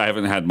 because I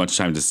haven't had much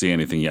time to see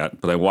anything yet,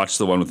 but I watched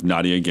the one with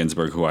Nadia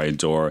Ginsburg, who I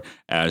adore,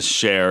 as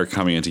Cher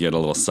coming in to get a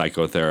little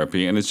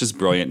psychotherapy. And it's just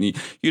brilliant. And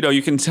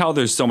you can tell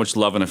there's so much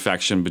love and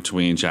affection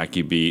between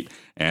Jackie Beat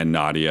and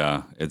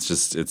Nadia.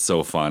 It's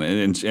so fun.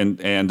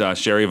 And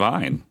Sherry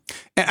Vine.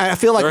 And I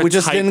feel like we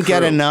just didn't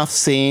get enough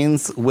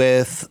scenes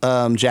with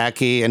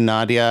Jackie and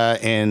Nadia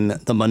in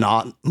the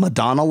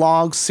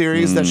Madonna-logue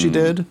series that she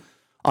did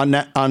on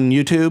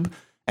YouTube.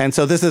 And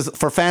so this is,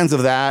 for fans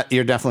of that,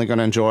 you're definitely going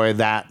to enjoy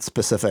that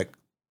specific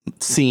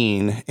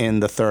scene in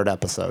the 3rd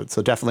episode.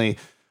 So definitely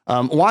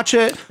watch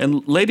it.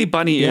 And Lady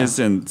Bunny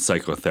isn't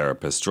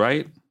psychotherapist,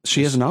 right?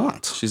 She is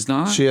not. She's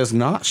not? She is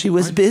not. She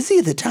was busy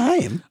at the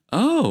time.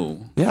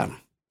 Oh. Yeah.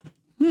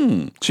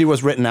 She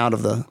was written out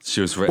of the...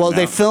 She was written out. Well,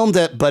 they filmed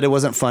it, but it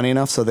wasn't funny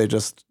enough, so they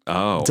just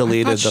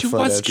deleted the footage. She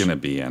was going to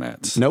be in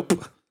it.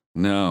 Nope.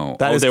 No.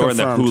 That is they confirmed.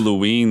 were in the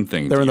Halloween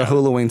thing. They were in the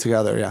Halloween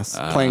together, yes.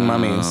 Playing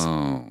mummies.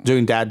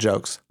 Doing dad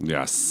jokes.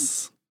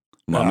 Yes.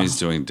 Mummies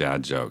doing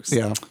dad jokes.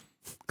 Yeah.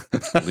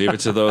 Leave it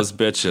to those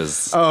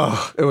bitches.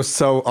 Oh, it was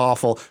so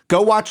awful.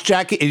 Go watch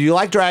Jackie. If you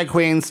like drag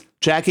queens,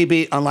 Jackie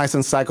Beat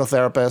Unlicensed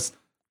Psychotherapist,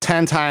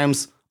 10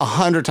 times,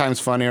 100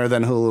 times funnier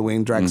than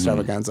Halloween Drag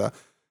Extravaganza.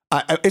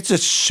 It's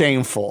just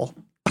shameful.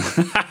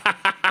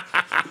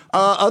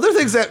 Other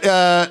things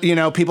that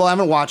people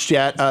haven't watched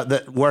yet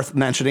that worth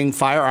mentioning: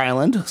 Fire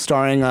Island,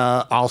 starring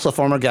also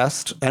former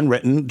guest and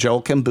written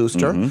Joel Kim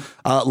Booster.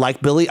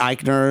 Like Billy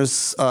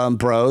Eichner's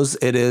Bros,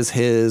 it is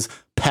his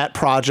pet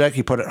project.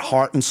 He put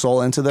heart and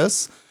soul into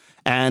this,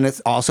 and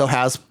it also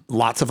has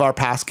lots of our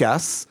past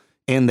guests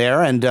in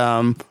there.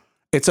 And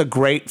it's a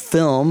great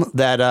film.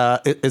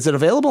 That is it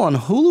available on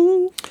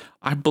Hulu?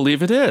 I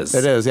believe it is.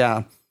 It is,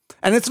 yeah.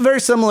 And it's very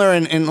similar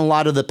in a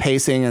lot of the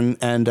pacing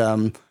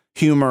and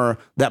humor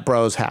that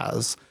Bros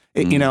has.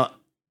 You know,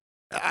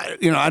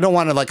 I don't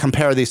want to like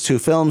compare these two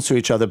films to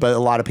each other, but a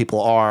lot of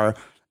people are.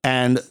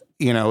 And,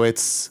 you know,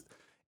 it's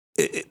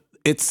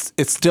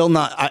still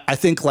not, I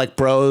think like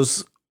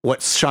Bros,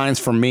 what shines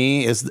for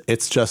me is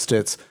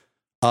it's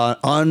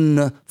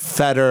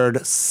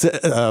unfettered,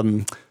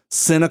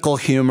 cynical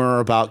humor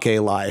about gay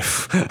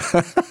life.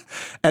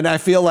 And I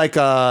feel like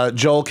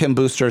Joel Kim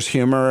Booster's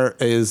humor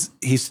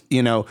he's,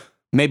 you know,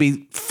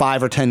 maybe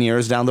 5 or 10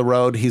 years down the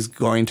road, he's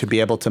going to be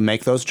able to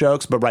make those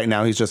jokes. But right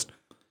now he's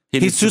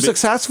too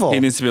successful. He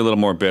needs to be a little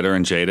more bitter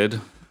and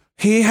jaded.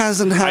 He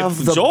hasn't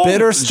the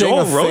bitter sting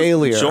of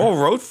failure. Joel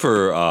wrote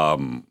for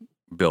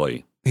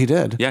Billy. He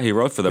did. Yeah, he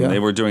wrote for them. Yeah. They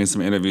were doing some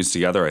interviews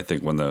together, I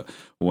think,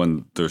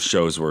 when their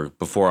shows were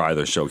before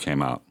either show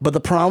came out. But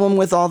the problem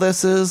with all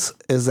this is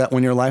that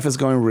when your life is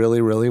going really,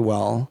 really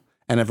well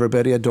and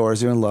everybody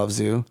adores you and loves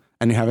you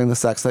and you're having the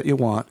sex that you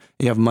want,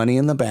 you have money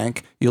in the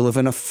bank, you live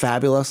in a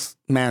fabulous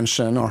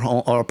mansion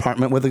or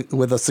apartment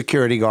with a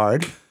security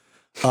guard,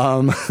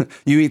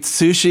 you eat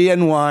sushi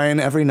and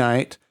wine every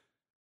night,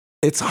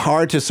 it's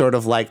hard to sort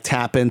of like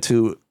tap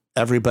into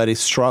everybody's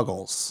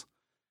struggles.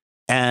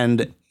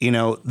 And, you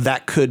know,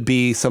 that could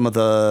be some of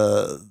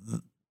the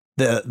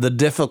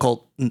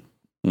difficult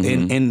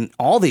in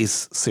all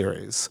these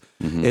series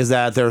is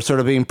that they're sort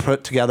of being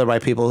put together by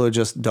people who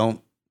just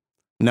don't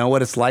know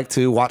what it's like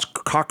to watch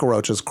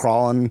cockroaches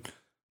crawl on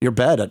your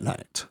bed at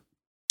night.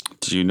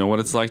 Do you know what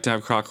it's like to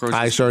have cockroaches?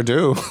 I sure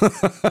do.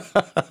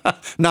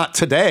 Not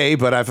today,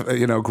 but I've,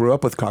 grew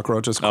up with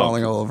cockroaches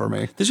crawling all over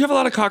me. Did you have a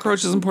lot of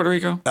cockroaches in Puerto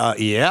Rico?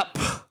 Yep,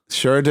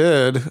 sure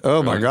did.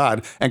 Oh, my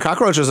God. And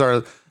cockroaches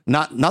are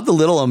not the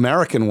little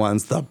American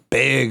ones, the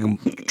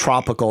big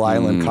tropical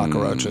island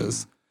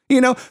cockroaches.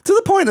 You know, to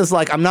the point is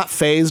like, I'm not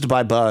fazed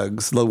by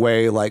bugs the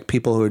way like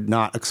people who are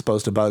not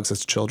exposed to bugs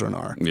as children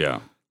are. Yeah.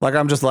 Like,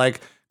 I'm just like,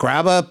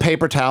 grab a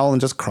paper towel and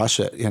just crush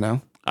it, you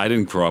know? I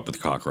didn't grow up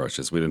with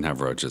cockroaches. We didn't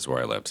have roaches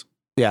where I lived.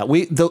 Yeah,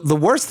 the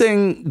worst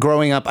thing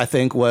growing up, I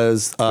think,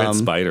 was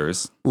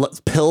spiders,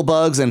 pill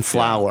bugs, and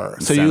flour.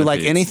 Yeah, so you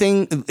like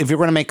anything, if you're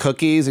going to make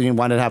cookies and you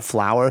wanted to have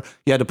flour,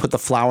 you had to put the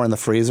flour in the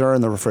freezer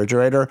in the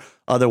refrigerator.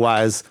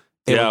 Otherwise,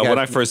 when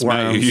I first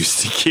met you,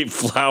 used to keep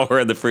flour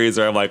in the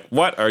freezer. I'm like,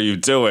 what are you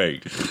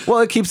doing? Well,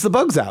 it keeps the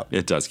bugs out.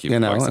 It does keep the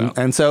bugs out.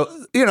 And so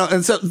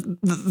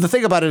the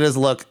thing about it is,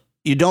 look,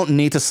 you don't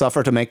need to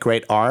suffer to make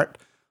great art,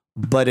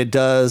 but it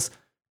does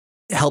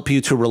help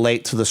you to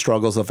relate to the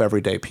struggles of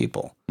everyday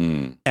people.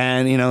 And,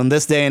 in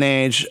this day and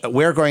age,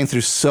 we're going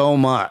through so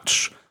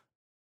much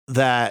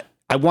that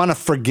I want to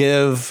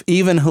forgive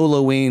even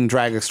Halloween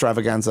drag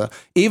extravaganza,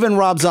 even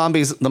Rob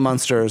Zombie's The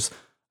Munsters.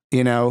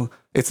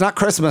 It's not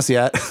Christmas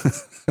yet,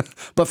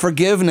 but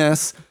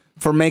forgiveness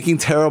for making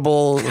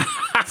terrible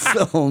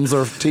films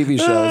or TV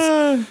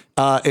shows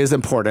is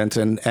important.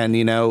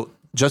 And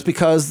just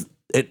because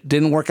it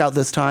didn't work out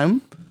this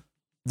time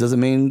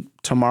doesn't mean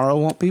tomorrow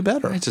won't be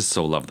better. I just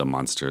so love The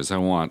Munsters.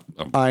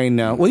 I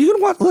know. Well, you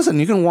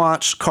can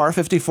watch Car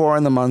 54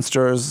 and The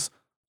Munsters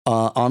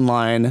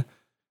online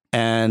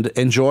and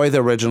enjoy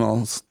the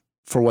originals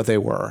for what they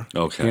were.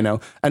 Okay.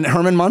 And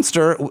Herman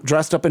Munster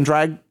dressed up in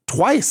drag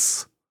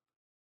twice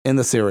in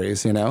the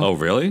series, Oh,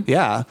 really?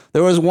 Yeah.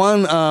 There was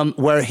one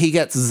where he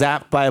gets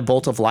zapped by a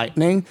bolt of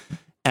lightning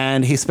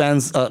and he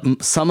spends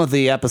some of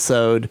the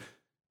episode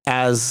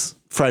as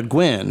Fred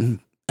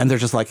Gwynn. And they're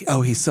just like,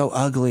 oh, he's so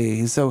ugly.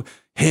 He's so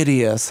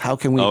hideous. How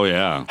can we? Oh,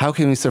 yeah. How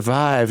can we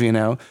survive?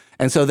 And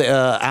so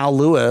Al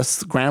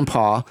Lewis,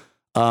 Grandpa,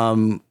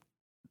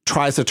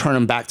 tries to turn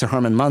him back to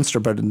Herman Munster,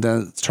 but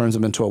then turns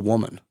him into a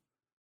woman.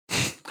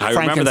 I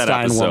remember that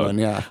episode. Woman,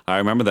 yeah. I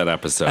remember that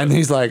episode. And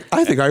he's like,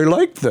 I think I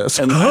like this.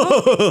 And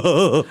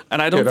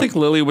I don't think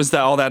Lily was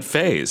all that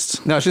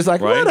fazed. No, she's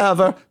like,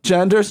 whatever.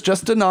 Gender's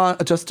just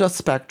a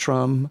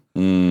spectrum.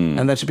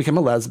 And then she became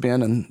a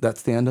lesbian, and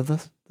that's the end of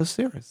the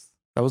series.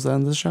 That was the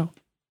end of the show.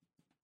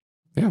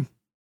 Yeah.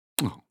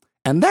 Oh.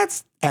 And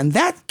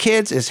that,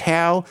 kids, is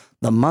how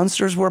the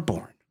Munsters were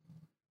born.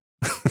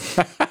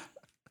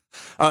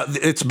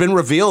 It's been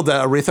revealed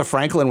that Aretha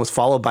Franklin was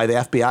followed by the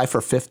FBI for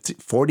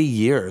 40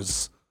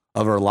 years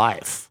of her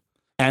life.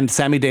 And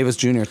Sammy Davis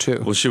Jr.,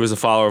 too. Well, she was a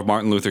follower of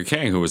Martin Luther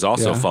King, who was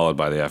also followed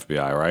by the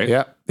FBI, right?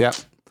 Yeah.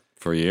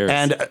 For years.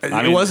 And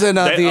it wasn't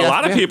the FBI. A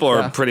lot of people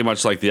are pretty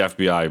much like the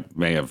FBI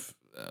may have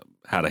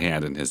had a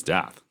hand in his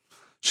death.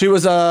 She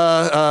was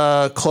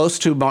close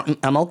to Martin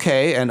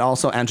MLK and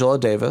also Angela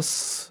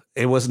Davis.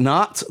 It was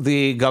not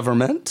the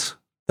government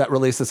that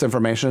released this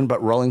information,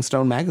 but Rolling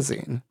Stone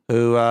magazine,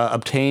 who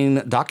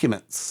obtained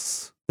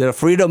documents. The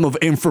Freedom of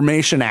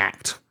Information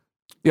Act.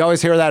 You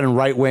always hear that in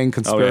right-wing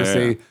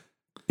conspiracy. Oh,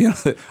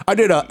 yeah. I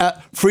did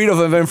a Freedom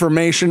of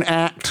Information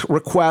Act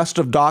request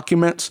of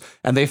documents,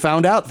 and they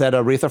found out that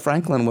Aretha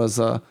Franklin was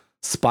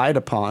spied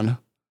upon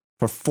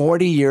for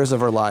 40 years of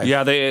her life.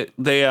 Yeah, they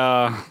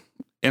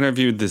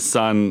interviewed the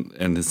son,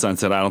 and his son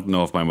said, I don't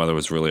know if my mother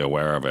was really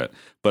aware of it.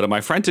 But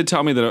my friend did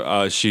tell me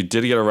that she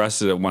did get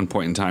arrested at one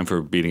point in time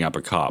for beating up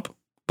a cop.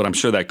 But I'm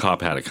sure that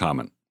cop had it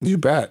coming. You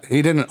bet.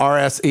 He didn't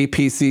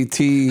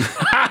RSEPCT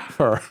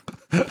her.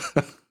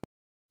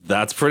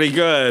 That's pretty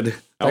good.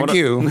 Thank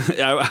you.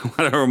 I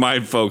want to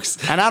remind folks.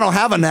 And I don't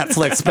have a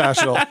Netflix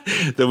special.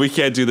 That we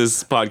can't do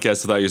this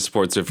podcast without your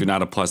support. So if you're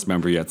not a Plus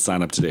member yet,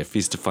 sign up today at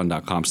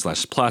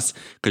feastoffun.com/plus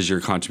because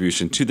your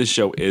contribution to the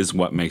show is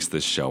what makes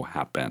this show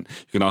happen.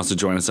 You can also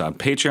join us on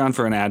Patreon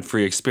for an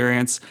ad-free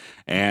experience.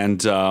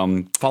 And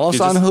follow us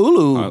on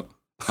Hulu.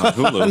 On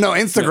Hulu. No,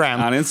 Instagram.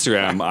 On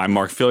Instagram, I'm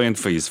Mark Fillion.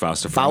 He's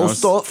Fausto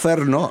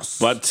Fernos.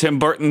 But Tim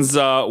Burton's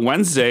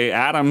Wednesday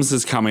Addams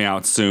is coming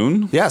out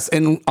soon. Yes,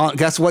 and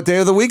guess what day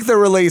of the week they're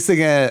releasing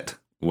it?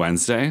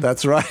 Wednesday.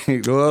 That's right.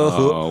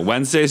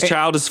 Wednesday's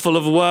Child is full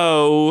of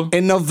woe.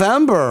 In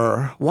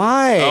November.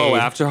 Why? Oh,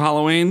 after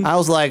Halloween? I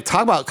was like,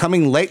 talk about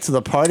coming late to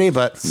the party,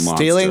 but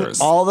stealing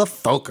all the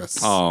focus.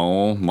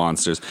 Oh,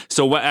 monsters.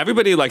 So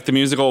everybody, like the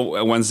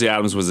musical Wednesday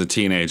Addams was a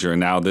teenager, and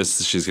now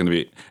she's going to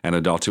be an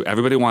adult too.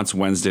 Everybody wants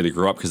Wednesday to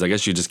grow up because I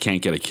guess you just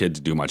can't get a kid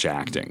to do much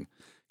acting.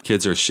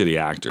 Kids are shitty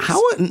actors.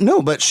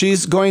 No, but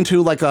she's going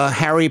to like a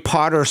Harry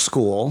Potter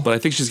school. But I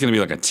think she's going to be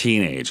like a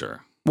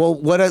teenager. Well,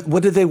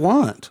 what did they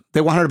want?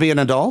 They want her to be an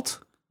adult?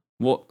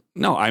 Well,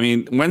 no, I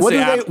mean,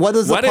 Wednesday. What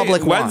does the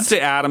public want?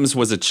 Wednesday Addams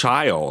was a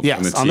child. Yes,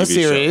 in the TV on the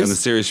series. Show. In the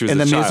series, she was in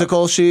the child.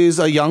 musical. She's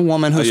a young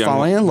woman who's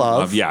falling in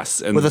love.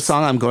 Yes, with a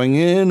song "I'm Going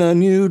in a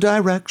New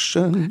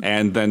Direction."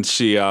 And then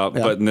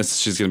but in this,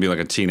 she's going to be like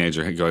a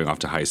teenager going off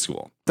to high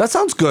school. That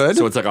sounds good.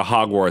 So it's like a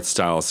Hogwarts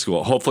style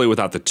school, hopefully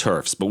without the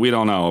turfs. But we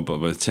don't know. But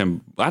with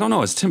Tim, I don't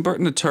know. Is Tim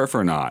Burton a turf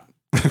or not?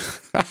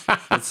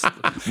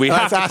 We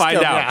have to find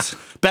out. Yeah.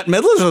 Bette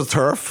Midler's a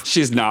turf.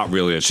 She's not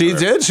really a turf. She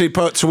did. She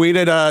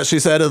tweeted. She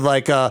said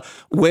like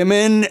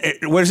women.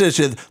 What is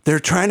it? They're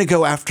trying to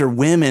go after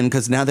women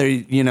because now they're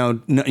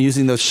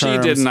using those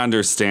terms. She didn't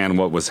understand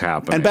what was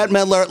happening. And Bette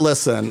Midler,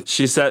 listen.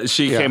 She said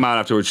came out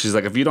afterwards. She's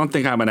like, if you don't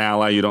think I'm an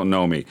ally, you don't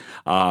know me.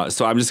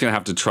 So I'm just gonna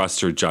have to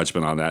trust her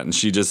judgment on that. And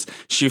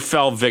she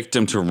fell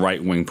victim to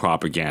right-wing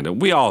propaganda.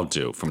 We all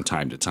do from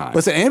time to time.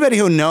 Listen, anybody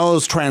who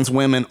knows trans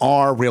women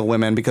are real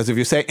women because if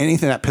you say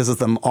anything that pisses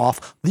them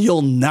off,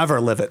 you'll never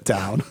live it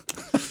down.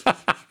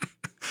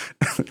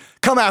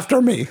 Come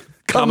after me.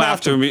 Come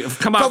after me.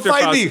 Come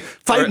fight me.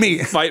 Fight me.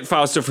 Fight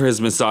Fausto for his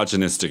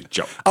misogynistic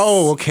joke.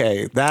 Oh,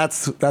 okay.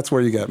 That's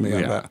where you get me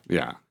on that.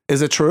 Yeah.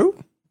 Is it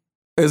true?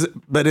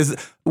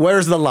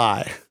 Where's the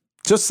lie?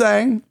 Just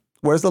saying.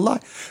 Where's the lie?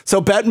 So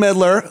Bette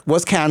Midler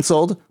was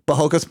canceled, but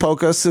Hocus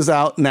Pocus is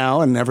out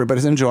now and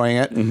everybody's enjoying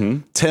it. Mm-hmm.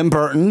 Tim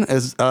Burton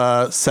is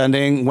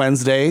sending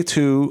Wednesday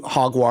to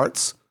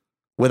Hogwarts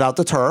without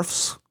the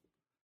turfs.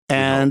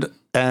 And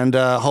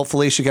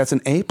hopefully she gets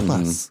an A+.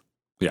 Mm-hmm.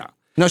 Yeah.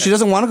 No, she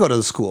doesn't want to go to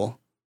the school.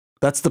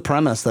 That's the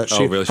premise that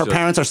her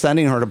parents are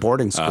sending her to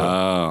boarding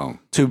school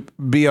to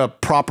be a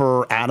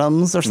proper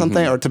Addams or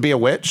something, or to be a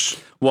witch.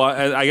 Well,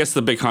 I guess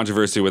the big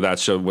controversy with that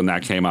show when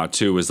that came out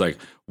too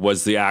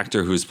was the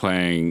actor who's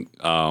playing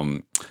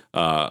the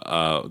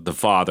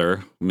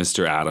father,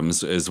 Mr.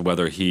 Addams, is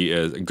whether he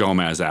is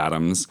Gomez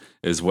Addams,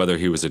 is whether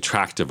he was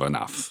attractive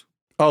enough.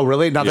 Oh,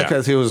 really? Not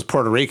because he was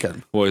Puerto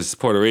Rican. Well, he's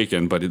Puerto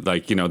Rican, but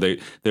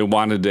they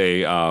wanted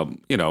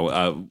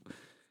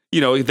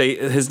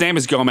his name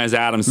is Gomez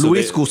Addams. So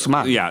Luis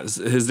Guzman. Yeah,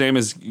 his name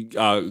is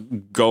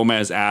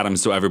Gomez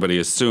Addams, so everybody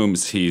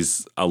assumes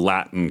he's a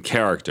Latin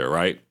character,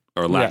 right?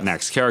 Or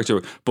Latinx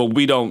character, but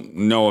we don't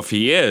know if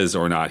he is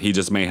or not. He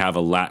just may have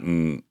a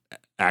Latin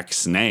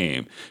X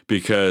name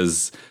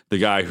because the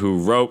guy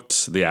who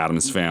wrote The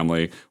Addams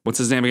Family, what's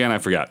his name again? I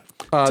forgot.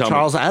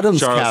 Charles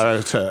Addams'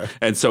 character.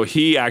 And so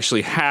he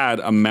actually had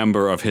a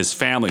member of his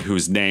family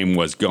whose name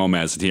was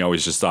Gomez, and he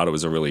always just thought it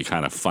was a really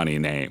kind of funny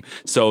name.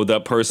 So the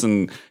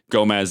person,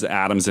 Gomez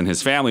Addams and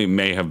his family,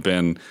 may have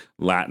been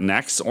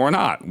Latinx or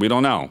not. We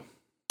don't know.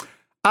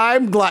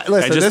 I'm glad.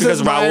 Listen, and just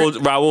because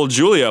Raul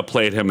Julia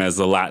played him as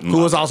the Latin, who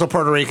was also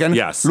Puerto Rican.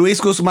 Yes, Luis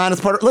Guzman is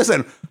Puerto.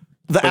 Listen,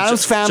 the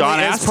Addams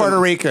family is Puerto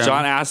Rican.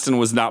 John Astin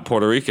was not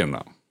Puerto Rican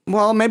though.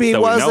 Well, maybe he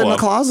was in the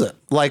closet,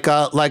 like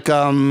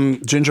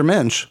Ginger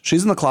Minch.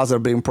 She's in the closet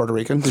of being Puerto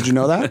Rican. Did you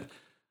know that?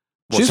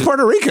 She's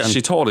Puerto Rican.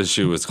 She told us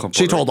she was.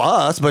 She told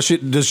us, but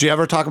does she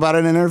ever talk about it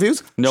in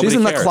interviews? Nobody She's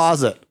in cares. the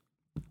closet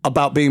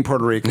about being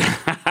Puerto Rican.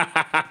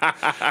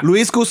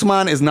 Luis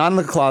Guzman is not in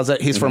the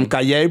closet. He's from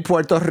Calle,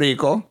 Puerto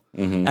Rico.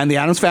 Mm-hmm. And the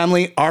Addams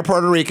family are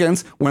Puerto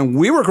Ricans. When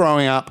we were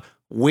growing up,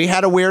 we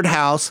had a weird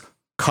house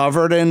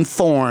covered in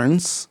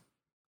thorns.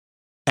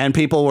 And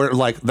people were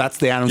like, that's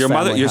the Addams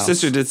family. Your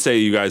sister did say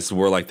you guys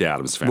were like the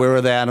Addams family. We were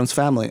the Addams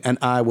family. And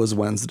I was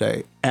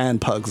Wednesday and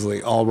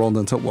Pugsley all rolled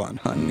into one,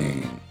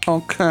 honey.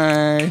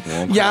 Okay.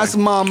 Yes,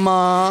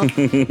 mama.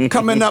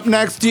 Coming up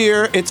next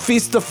year, it's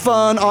Feast of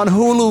Fun on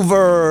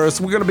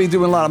Huluverse. We're going to be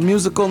doing a lot of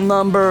musical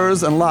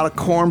numbers and a lot of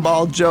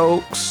cornball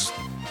jokes.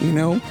 You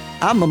know,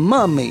 I'm a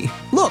mummy.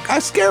 Look, I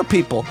scare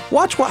people.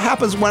 Watch what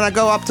happens when I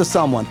go up to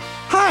someone.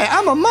 Hi,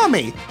 I'm a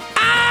mummy.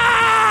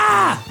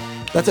 Ah!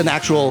 That's an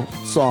actual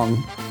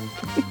song.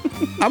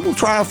 I'm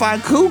trying to find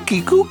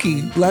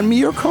Kooky, lend me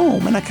your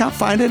comb, and I can't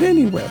find it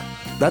anywhere.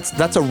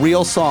 That's a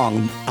real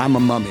song, I'm a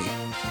Mummy,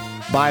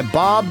 by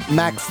Bob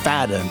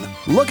McFadden.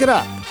 Look it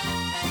up.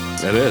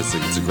 songs. It is.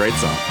 It's a great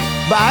song.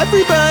 Bye,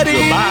 everybody.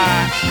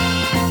 Goodbye.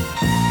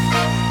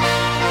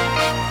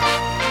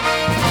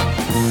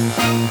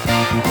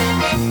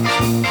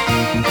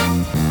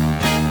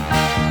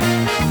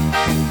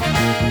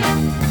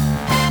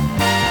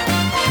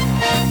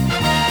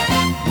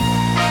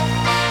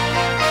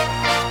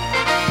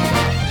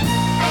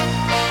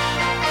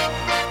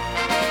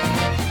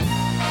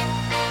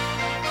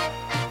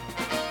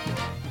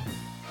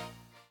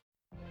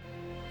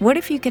 What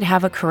if you could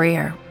have a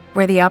career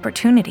where the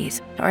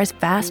opportunities are as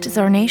vast as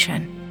our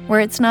nation,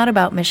 where it's not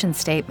about mission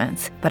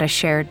statements, but a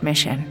shared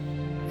mission?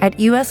 At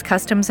U.S.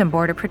 Customs and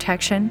Border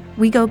Protection,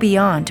 we go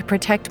beyond to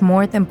protect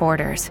more than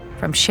borders.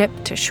 From ship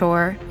to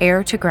shore,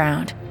 air to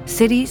ground,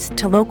 cities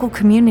to local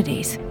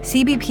communities,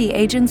 CBP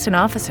agents and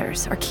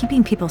officers are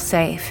keeping people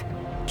safe.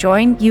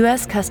 Join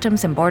U.S.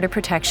 Customs and Border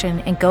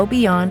Protection and go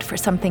beyond for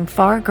something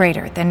far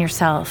greater than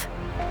yourself.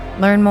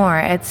 Learn more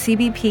at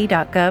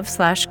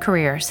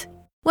cbp.gov/careers.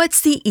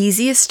 What's the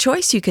easiest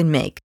choice you can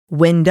make?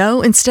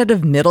 Window instead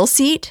of middle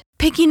seat?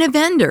 Picking a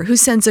vendor who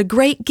sends a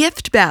great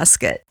gift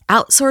basket?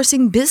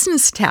 Outsourcing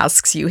business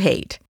tasks you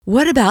hate?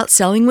 What about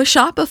selling with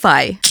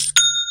Shopify?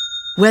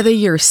 Whether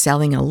you're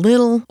selling a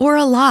little or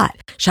a lot,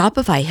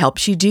 Shopify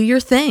helps you do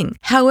your thing,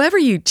 however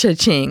you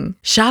cha-ching.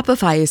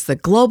 Shopify is the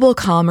global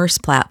commerce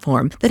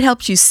platform that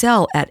helps you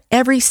sell at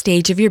every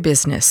stage of your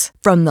business.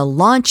 From the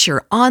launch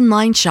your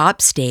online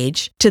shop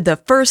stage to the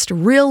first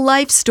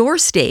real-life store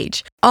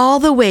stage, all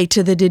the way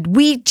to the did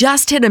we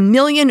just hit 1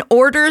 million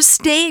orders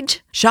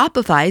stage?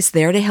 Shopify's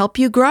there to help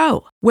you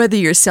grow. Whether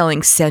you're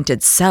selling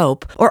scented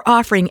soap or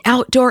offering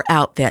outdoor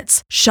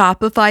outfits,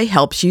 Shopify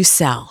helps you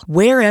sell.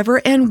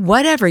 Wherever and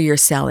whatever you're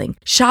selling,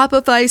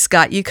 Shopify's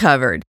got you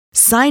covered.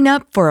 Sign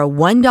up for a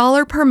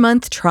 $1 per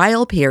month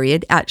trial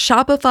period at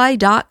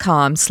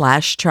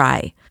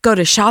shopify.com/try. Go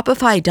to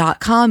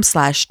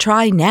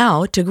shopify.com/try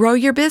now to grow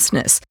your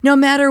business, no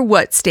matter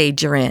what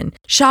stage you're in.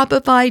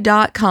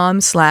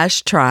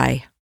 Shopify.com/try.